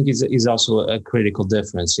what I think is also a critical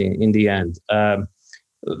difference in the end.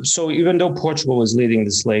 So even though Portugal was leading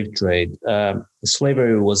the slave trade,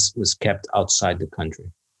 slavery was kept outside the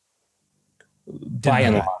country. By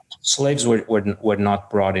and large, slaves were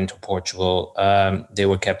not brought into Portugal. They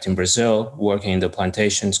were kept in Brazil, working in the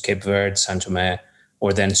plantations, Cape Verde, São Tomé,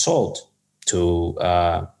 or then sold to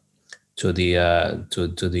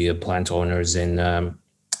the plant owners in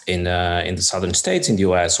the southern states, in the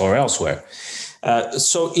US or elsewhere.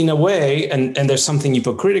 So in a way, and there's something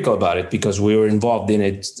hypocritical about it because we were involved in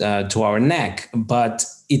it to our neck, but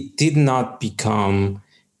it did not become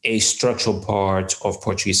a structural part of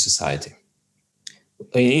Portuguese society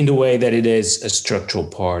in the way that it is a structural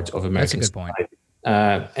part of American society. That's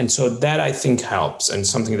a good point. And so that I think helps, and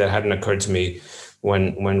something that hadn't occurred to me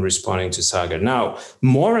when responding to Sagar. Now,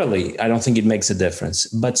 morally, I don't think it makes a difference,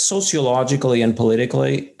 but sociologically and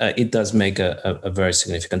politically, it does make a very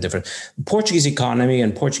significant difference. Portuguese economy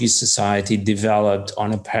and Portuguese society developed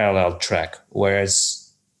on a parallel track,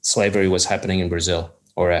 whereas slavery was happening in Brazil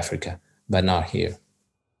or Africa, but not here.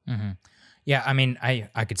 Mm-hmm. Yeah, I mean,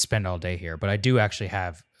 I could spend all day here, but I do actually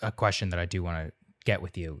have a question that I do want to get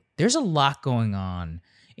with you. There's a lot going on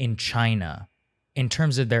in China in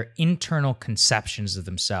terms of their internal conceptions of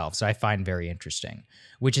themselves, I find very interesting,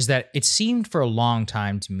 which is that it seemed for a long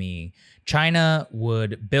time to me, China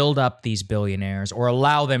would build up these billionaires or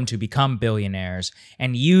allow them to become billionaires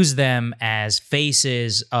and use them as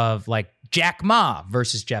faces of like Jack Ma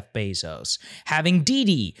versus Jeff Bezos, having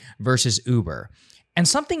Didi versus Uber. And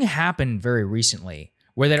something happened very recently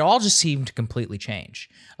where that all just seemed to completely change.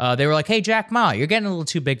 They were like, "Hey, Jack Ma, you're getting a little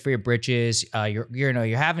too big for your britches.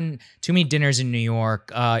 You're having too many dinners in New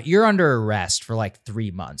York. You're under arrest for like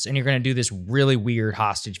 3 months, and you're going to do this really weird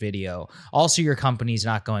hostage video. Also, your company's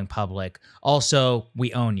not going public. Also,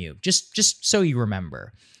 we own you. Just so you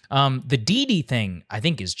remember." The Didi thing, I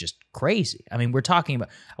think, is just crazy. I mean, we're talking about,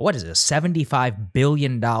 what is it, a $75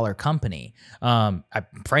 billion company?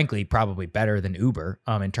 Frankly, probably better than Uber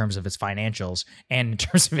in terms of its financials and in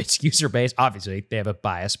terms of its user base. Obviously, they have a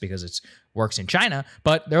bias because it works in China,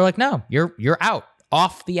 but they're like, no, you're out,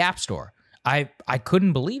 off the App Store. I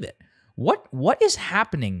couldn't believe it. What is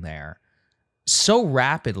happening there so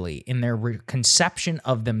rapidly in their conception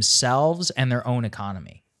of themselves and their own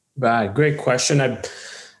economy? Right, great question.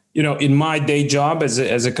 In my day job as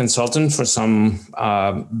a consultant for some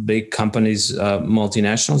big companies,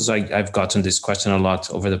 multinationals, I've gotten this question a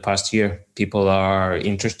lot over the past year. People are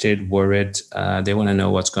interested, worried. They want to know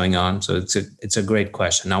what's going on. So it's a great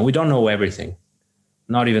question. Now, we don't know everything.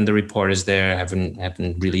 not even the reporters there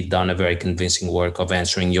haven't really done a very convincing work of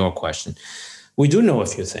answering your question. We do know a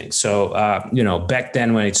few things. So, back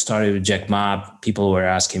then when it started with Jack Ma, people were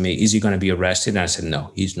asking me, is he going to be arrested? And I said,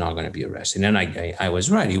 no, he's not going to be arrested. And I was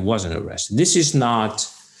right. He wasn't arrested. This is not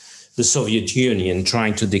the Soviet Union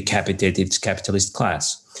trying to decapitate its capitalist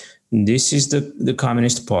class. This is the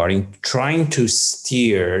Communist Party trying to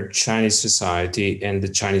steer Chinese society and the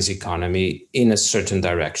Chinese economy in a certain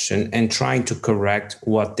direction and trying to correct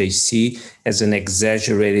what they see as an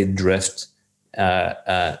exaggerated drift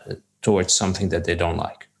towards something that they don't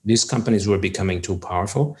like. These companies were becoming too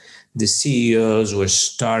powerful. The CEOs were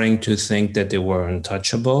starting to think that they were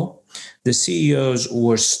untouchable. The CEOs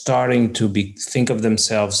were starting to think of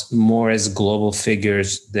themselves more as global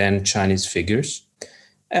figures than Chinese figures.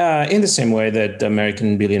 In the same way that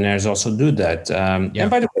American billionaires also do that. And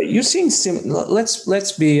by the way, you're seeing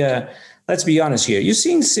let's be honest here. You're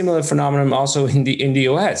seeing similar phenomenon also in the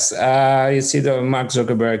US. You see the Mark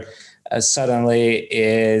Zuckerberg suddenly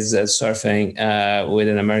is surfing with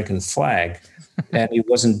an American flag, and he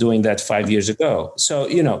wasn't doing that 5 years ago. So,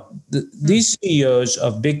 these CEOs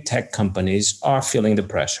of big tech companies are feeling the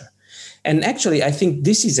pressure. And actually, I think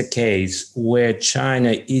this is a case where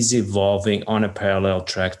China is evolving on a parallel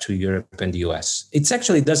track to Europe and the US. It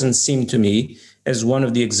actually doesn't seem to me as one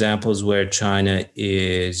of the examples where China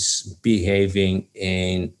is behaving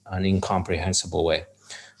in an incomprehensible way.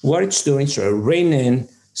 What it's doing is to rein in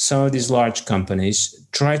some of these large companies,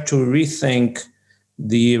 try to rethink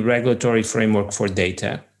the regulatory framework for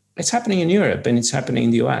data. It's happening in Europe and it's happening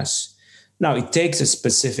in the US. Now, it takes a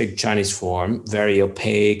specific Chinese form, very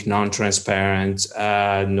opaque, non-transparent.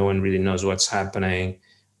 No one really knows what's happening.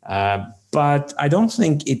 But I don't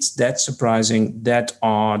think it's that surprising, that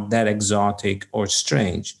odd, that exotic or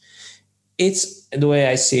strange. It's, the way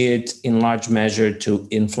I see it, in large measure to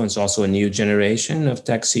influence also a new generation of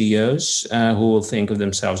tech CEOs who will think of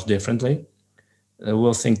themselves differently,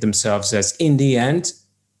 will think themselves as, in the end,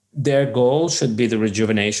 their goal should be the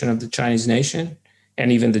rejuvenation of the Chinese nation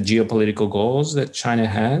and even the geopolitical goals that China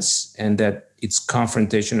has, and that its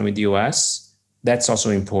confrontation with the US, that's also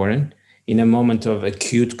important. In a moment of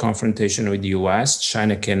acute confrontation with the US,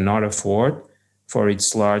 China cannot afford for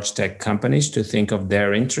its large tech companies to think of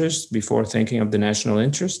their interests before thinking of the national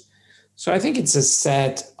interest. So I think it's a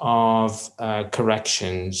set of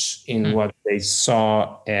corrections in what they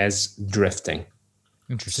saw as drifting.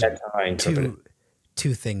 Interesting. That's how I interpret it.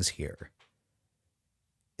 Two things here.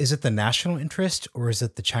 Is it the national interest or is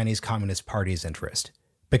it the Chinese Communist Party's interest?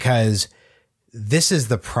 Because this is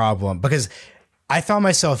the problem. Because I found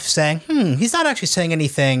myself saying, he's not actually saying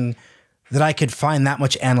anything that I could find that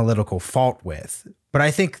much analytical fault with. But I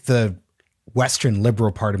think the Western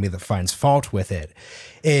liberal part of me that finds fault with it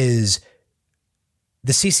is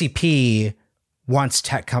the CCP wants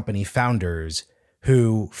tech company founders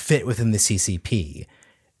who fit within the CCP.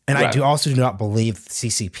 And right. I do not believe the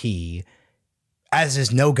CCP, as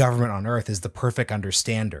is no government on earth, is the perfect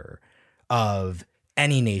understander of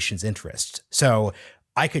any nation's interests. So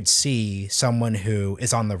I could see someone who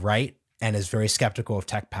is on the right and is very skeptical of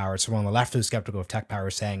tech power, someone on the left who's skeptical of tech power,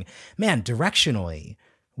 saying, man, directionally,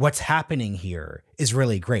 what's happening here is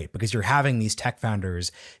really great because you're having these tech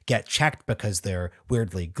founders get checked because they're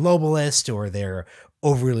weirdly globalist or they're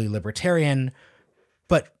overly libertarian.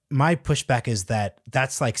 But my pushback is that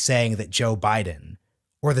that's like saying that Joe Biden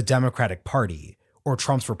or the Democratic Party or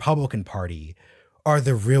Trump's Republican Party are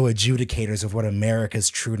the real adjudicators of what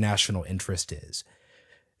America's true national interest is.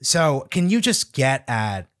 So can you just get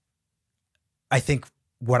at, I think,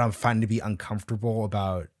 what I'm finding to be uncomfortable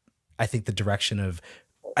about, I think, the direction of,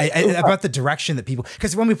 about the direction that people,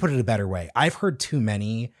 because let me put it a better way. I've heard too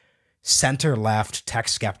many center-left tech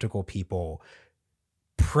skeptical people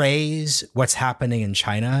praise what's happening in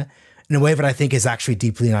China in a way that I think is actually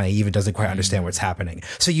deeply naive and doesn't quite understand what's happening.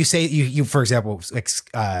 So you say, you for example, like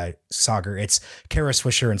Sagar, it's Kara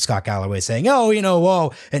Swisher and Scott Galloway saying,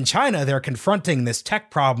 well, in China, they're confronting this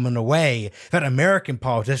tech problem in a way that American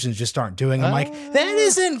politicians just aren't doing. I'm like, that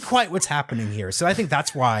isn't quite what's happening here. So I think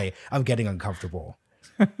that's why I'm getting uncomfortable.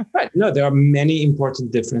 Right. No, there are many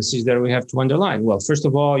important differences that we have to underline. Well, first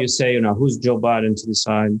of all, you say, who's Joe Biden to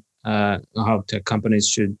decide how tech companies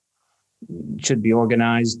should be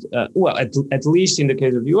organized. Well, at least in the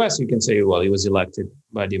case of the US, you can say, well, he was elected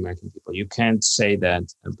by the American people. You can't say that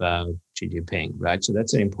about Xi Jinping, right? So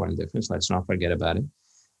that's an important difference. Let's not forget about it.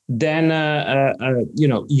 Then,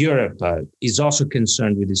 Europe is also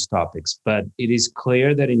concerned with these topics, but it is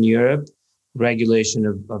clear that in Europe, regulation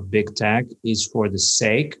of big tech is for the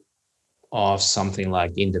sake of something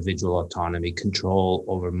like individual autonomy, control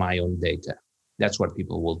over my own data. That's what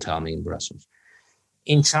people will tell me in Brussels.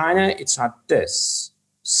 In China, it's not this.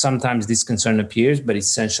 Sometimes this concern appears, but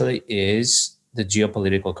essentially is the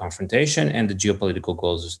geopolitical confrontation and the geopolitical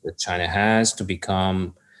goals that China has to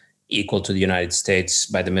become equal to the United States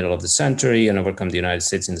by the middle of the century and overcome the United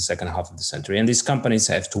States in the second half of the century. And these companies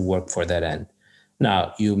have to work for that end.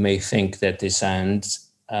 Now, you may think that this end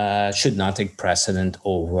should not take precedent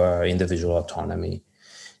over individual autonomy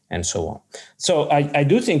and so on. So I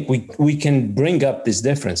do think we can bring up these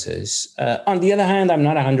differences. On the other hand, I'm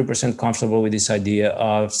not 100% comfortable with this idea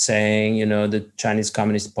of saying, the Chinese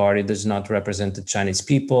Communist Party does not represent the Chinese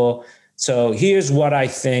people. So here's what I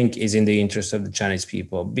think is in the interest of the Chinese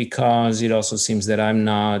people, because it also seems that I'm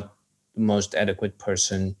not the most adequate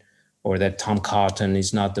person, or that Tom Cotton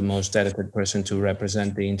is not the most adequate person to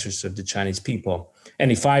represent the interests of the Chinese people.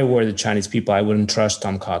 And if I were the Chinese people, I wouldn't trust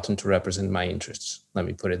Tom Cotton to represent my interests. Let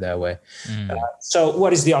me put it that way. So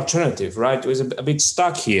what is the alternative, right? It was a bit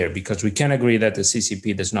stuck here because we can agree that the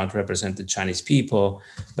CCP does not represent the Chinese people,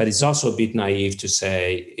 but it's also a bit naive to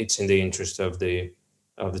say it's in the interest of the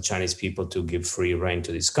Chinese people to give free rein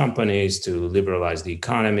to these companies, to liberalize the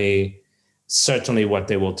economy. Certainly what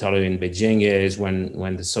they will tell you in Beijing is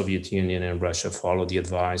when the Soviet Union and Russia followed the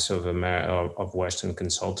advice of Western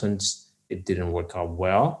consultants, it didn't work out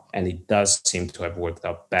well. And it does seem to have worked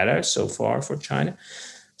out better so far for China.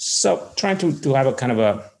 So trying to have a kind of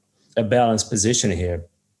a balanced position here.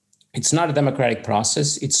 It's not a democratic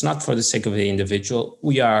process. It's not for the sake of the individual.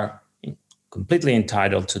 We are completely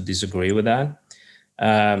entitled to disagree with that.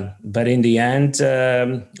 But in the end,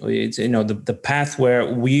 it's, the path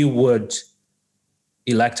where we would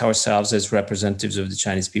elect ourselves as representatives of the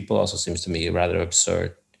Chinese people also seems to me rather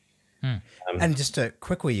absurd. And just to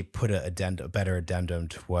quickly put a better addendum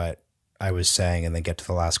to what I was saying and then get to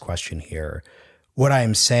the last question here. What I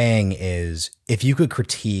am saying is, if you could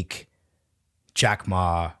critique Jack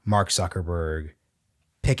Ma, Mark Zuckerberg,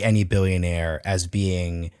 pick any billionaire as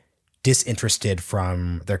being disinterested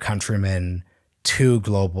from their countrymen, too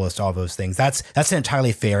globalist, all those things, that's an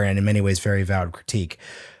entirely fair and in many ways very valid critique.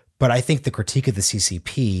 But I think the critique of the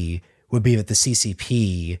CCP would be that the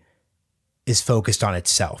CCP is focused on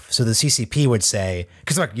itself. So the CCP would say,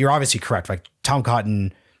 because you're obviously correct, like Tom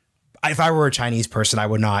Cotton, if I were a Chinese person, I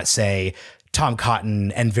would not say Tom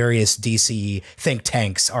Cotton and various DC think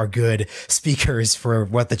tanks are good speakers for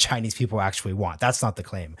what the Chinese people actually want. That's not the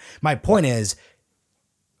claim. My point is,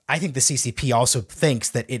 I think the CCP also thinks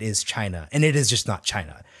that it is China, and it is just not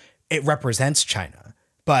China. It represents China,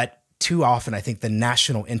 but too often, I think the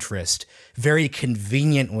national interest very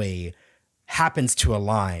conveniently happens to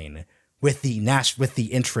align with the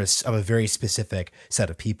interests of a very specific set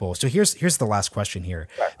of people. So here's the last question here,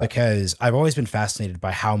 because I've always been fascinated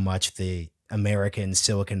by how much the American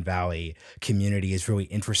Silicon Valley community is really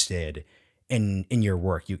interested in your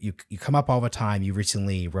work. You come up all the time. You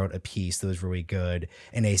recently wrote a piece that was really good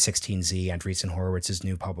in A16Z, Andreessen Horowitz's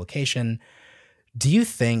new publication. Do you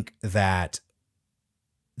think that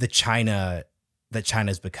China's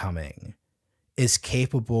becoming is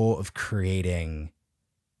capable of creating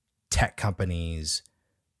tech companies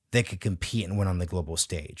that could compete and win on the global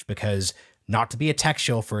stage? Because, not to be a tech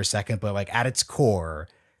shill for a second, but like at its core,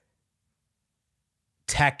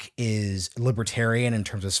 tech is libertarian in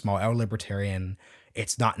terms of small L libertarian.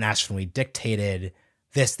 It's not nationally dictated.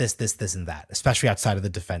 This, and that, especially outside of the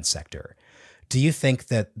defense sector. Do you think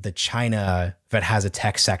that the China that has a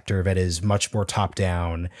tech sector that is much more top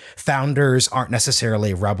down, founders aren't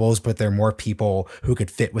necessarily rebels, but they're more people who could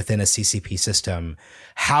fit within a CCP system?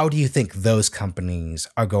 How do you think those companies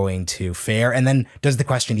are going to fare? And then does the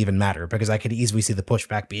question even matter? Because I could easily see the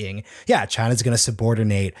pushback being, yeah, China's going to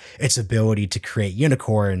subordinate its ability to create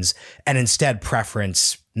unicorns and instead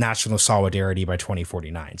preference national solidarity by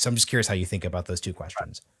 2049. So I'm just curious how you think about those two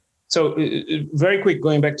questions. So very quick,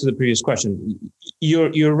 going back to the previous question,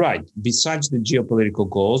 you're right. Besides the geopolitical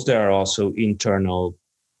goals, there are also internal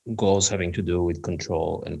goals having to do with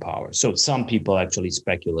control and power. So some people actually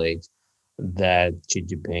speculate that Xi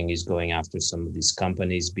Jinping is going after some of these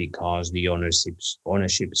companies because the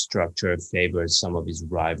ownership structure favors some of his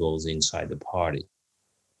rivals inside the party.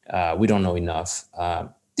 We don't know enough.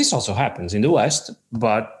 This also happens in the West,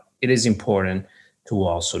 but it is important to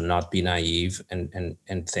also not be naive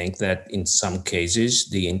and think that in some cases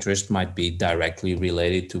the interest might be directly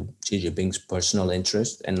related to Xi Jinping's personal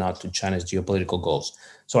interest and not to China's geopolitical goals.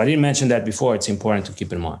 So I didn't mention that before. It's important to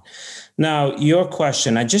keep in mind. Now, your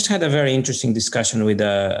question, I just had a very interesting discussion with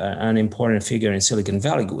an important figure in Silicon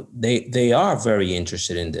Valley. They are very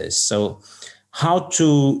interested in this. So how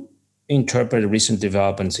to interpret recent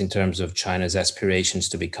developments in terms of China's aspirations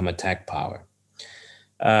to become a tech power?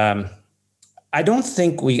 I don't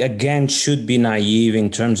think we, again, should be naive in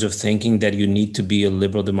terms of thinking that you need to be a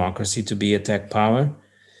liberal democracy to be a tech power.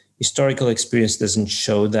 Historical experience doesn't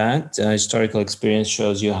show that. Historical experience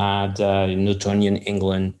shows you had Newtonian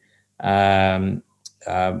England,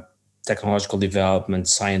 technological development,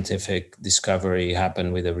 scientific discovery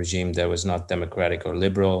happened with a regime that was not democratic or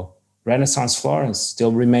liberal. Renaissance Florence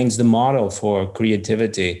still remains the model for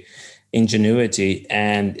creativity, ingenuity,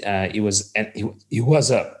 and it was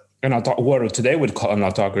what today would call an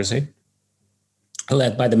autocracy,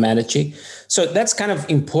 led by the Medici. So that's kind of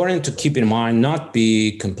important to keep in mind, not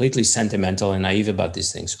be completely sentimental and naive about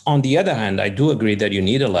these things. On the other hand, I do agree that you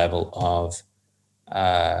need a level of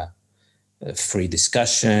free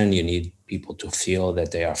discussion. You need people to feel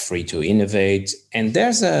that they are free to innovate. And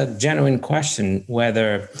there's a genuine question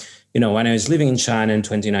whether, when I was living in China in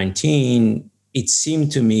 2019, it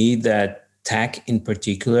seemed to me that tech in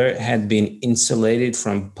particular had been insulated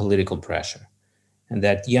from political pressure, and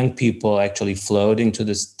that young people actually flowed into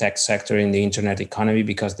the tech sector in the internet economy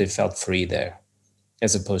because they felt free there,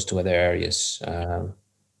 as opposed to other areas,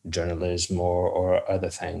 journalism or other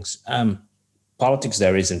things. Politics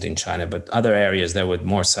there isn't in China, but other areas that were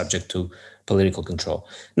more subject to political control.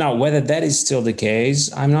 Now, whether that is still the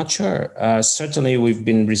case, I'm not sure. Certainly, we've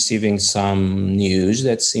been receiving some news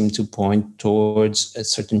that seem to point towards a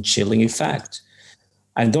certain chilling effect.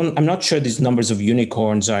 I'm not sure these numbers of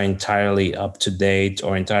unicorns are entirely up to date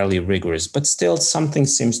or entirely rigorous, but still something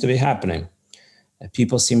seems to be happening.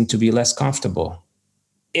 People seem to be less comfortable.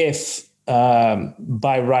 If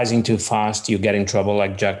by rising too fast, you get in trouble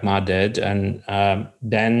like Jack Ma did, and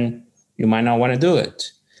then you might not want to do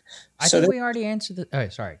it. I think we already answered the. Oh,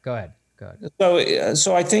 sorry. Go ahead.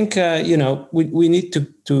 So I think we need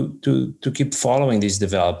to keep following these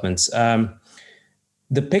developments.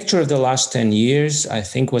 The picture of the last 10 years, I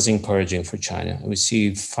think, was encouraging for China. We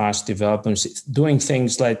see fast developments, doing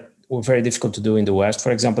things like were very difficult to do in the West.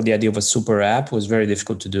 For example, the idea of a super app was very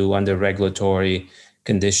difficult to do under regulatory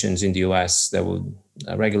conditions in the US that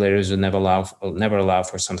regulators would never allow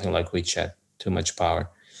for something like WeChat, too much power.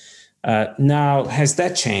 Now, has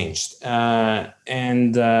that changed?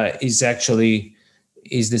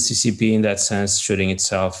 Is the CCP in that sense shooting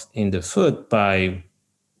itself in the foot by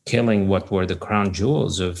killing what were the crown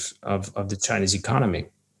jewels of the Chinese economy?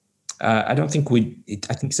 I think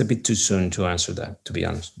it's a bit too soon to answer that, to be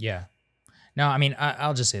honest. Yeah. No, I mean,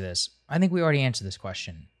 I'll just say this. I think we already answered this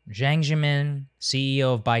question. Zhang Zemin,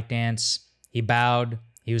 CEO of ByteDance, he bowed.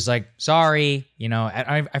 He was like, sorry,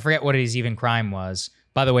 I forget what his even crime was.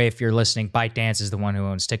 By the way, if you're listening, ByteDance is the one who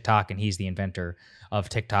owns TikTok, and he's the inventor of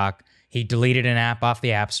TikTok. He deleted an app off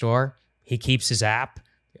the App Store. He keeps his app.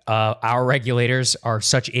 Our regulators are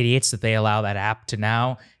such idiots that they allow that app to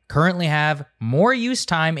now currently have more use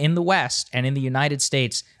time in the West and in the United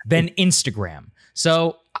States than Instagram.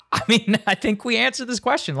 So, I mean, I think we answered this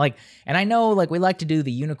question. And I know, we like to do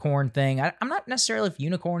the unicorn thing. I'm not necessarily if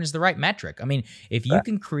unicorn is the right metric. I mean, if you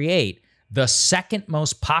can create the second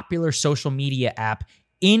most popular social media app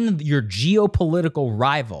in your geopolitical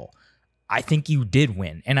rival, I think you did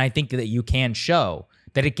win. And I think that you can show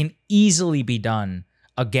that it can easily be done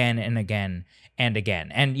again and again and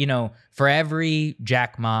again. And, for every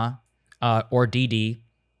Jack Ma or Didi,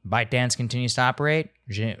 ByteDance continues to operate.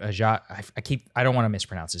 I don't want to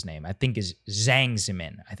mispronounce his name. I think is Zhang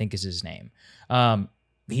Zemin, I think is his name.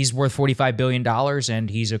 He's worth $45 billion, and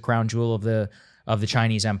he's a crown jewel of the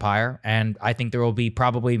Chinese empire. And I think there will be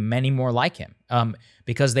probably many more like him,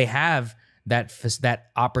 because they have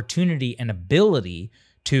that opportunity and ability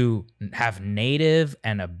to have native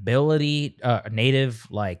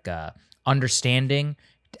understanding,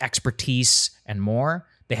 expertise, and more.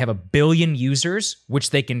 They have 1 billion users,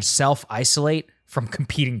 which they can self-isolate from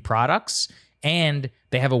competing products, and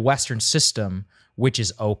they have a Western system which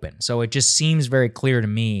is open. So it just seems very clear to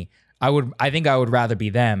me. I think I would rather be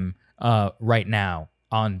them right now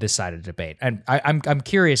on this side of the debate. And I'm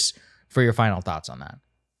curious for your final thoughts on that.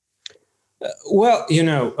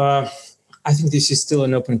 I think this is still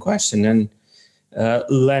an open question, and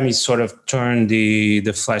let me sort of turn the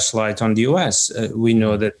flashlight on the U.S. We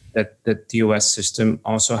know that the U.S. system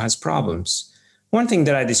also has problems. One thing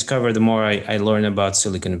that I discovered the more I learned about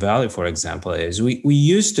Silicon Valley, for example, is we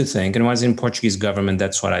used to think, and when I was in Portuguese government,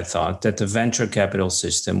 that's what I thought, that the venture capital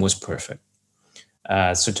system was perfect.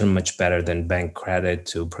 Certainly much better than bank credit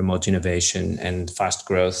to promote innovation and fast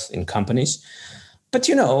growth in companies. But,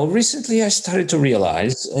 recently I started to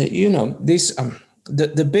realize, the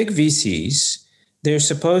big VCs, they're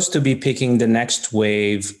supposed to be picking the next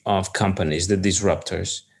wave of companies, the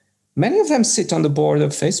disruptors. Many of them sit on the board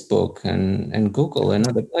of Facebook and Google and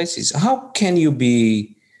other places. How can you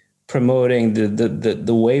be promoting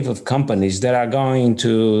the wave of companies that are going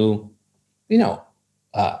to,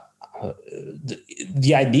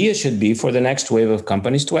 the idea should be for the next wave of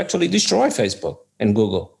companies to actually destroy Facebook and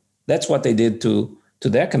Google. That's what they did to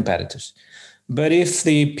their competitors. But if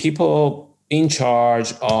the people in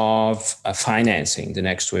charge of financing the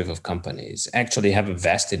next wave of companies actually have a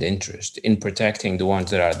vested interest in protecting the ones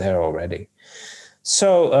that are there already.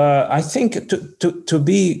 So I think to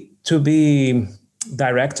be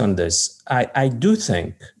direct on this, I do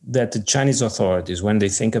think that the Chinese authorities, when they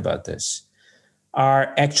think about this,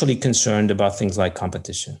 are actually concerned about things like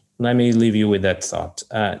competition. Let me leave you with that thought.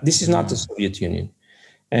 This is not the Soviet Union.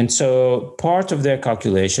 And so part of their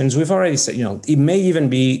calculations, we've already said, it may even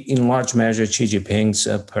be in large measure Xi Jinping's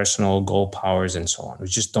personal goal powers and so on. We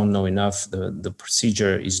just don't know enough. The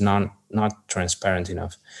procedure is not transparent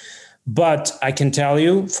enough. But I can tell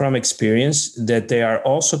you from experience that they are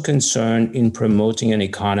also concerned in promoting an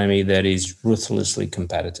economy that is ruthlessly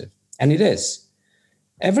competitive. And it is.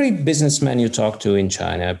 Every businessman you talk to in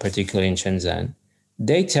China, particularly in Shenzhen,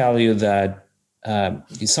 they tell you that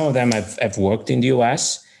some of them have worked in the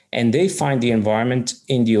US, and they find the environment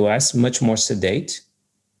in the US much more sedate.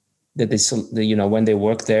 That when they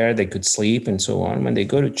work there, they could sleep and so on. When they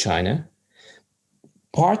go to China,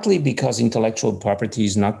 partly because intellectual property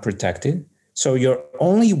is not protected. So your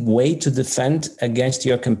only way to defend against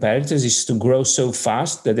your competitors is to grow so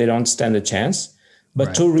fast that they don't stand a chance. But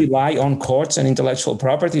right. To rely on courts and intellectual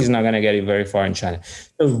property is not going to get you very far in China.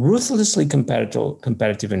 A ruthlessly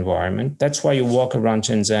competitive environment. That's why you walk around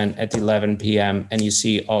Shenzhen at 11 p.m. and you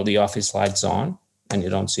see all the office lights on, and you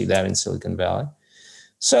don't see that in Silicon Valley.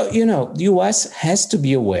 So, the US has to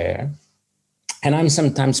be aware, and I'm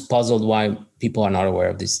sometimes puzzled why people are not aware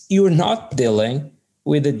of this. You're not dealing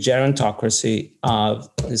with the gerontocracy of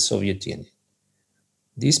the Soviet Union.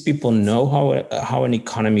 These people know how an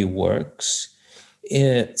economy works.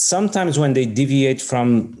 Sometimes when they deviate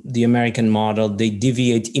from the American model, they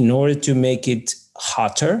deviate in order to make it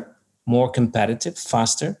hotter, more competitive,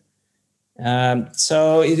 faster.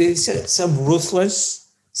 So it's a ruthless,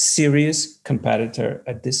 serious competitor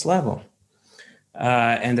at this level.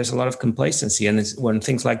 And there's a lot of complacency. And when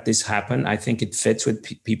things like this happen, I think it fits with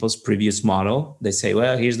people's previous model. They say,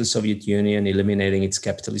 well, here's the Soviet Union eliminating its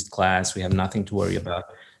capitalist class. We have nothing to worry about.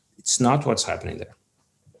 It's not what's happening there.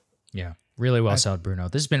 Yeah. Really well said, Bruno.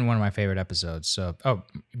 This has been one of my favorite episodes. So,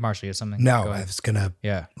 Marshall, you have something? No, I was going to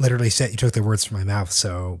literally say, you took the words from my mouth.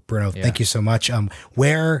 So, Bruno, thank you so much.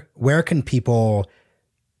 Where can people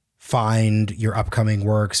find your upcoming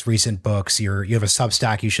works, recent books? You have a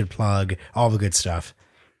Substack you should plug, all the good stuff.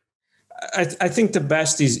 I think the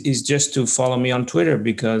best is just to follow me on Twitter,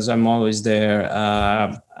 because I'm always there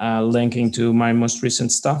linking to my most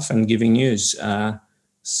recent stuff and giving news.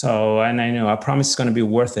 And I promise it's going to be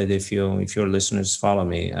worth it if your listeners follow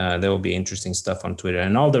me. There will be interesting stuff on Twitter,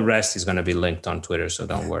 and all the rest is going to be linked on Twitter, so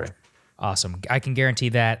don't worry. Awesome. I can guarantee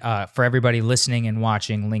that for everybody listening and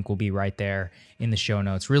watching, link will be right there in the show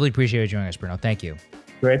notes. Really appreciate you joining us, Bruno. Thank you.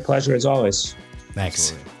 Great pleasure as always.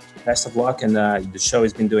 Thanks. Absolutely. Best of luck, and the show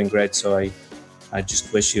has been doing great, so I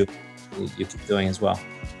just wish you keep doing as well.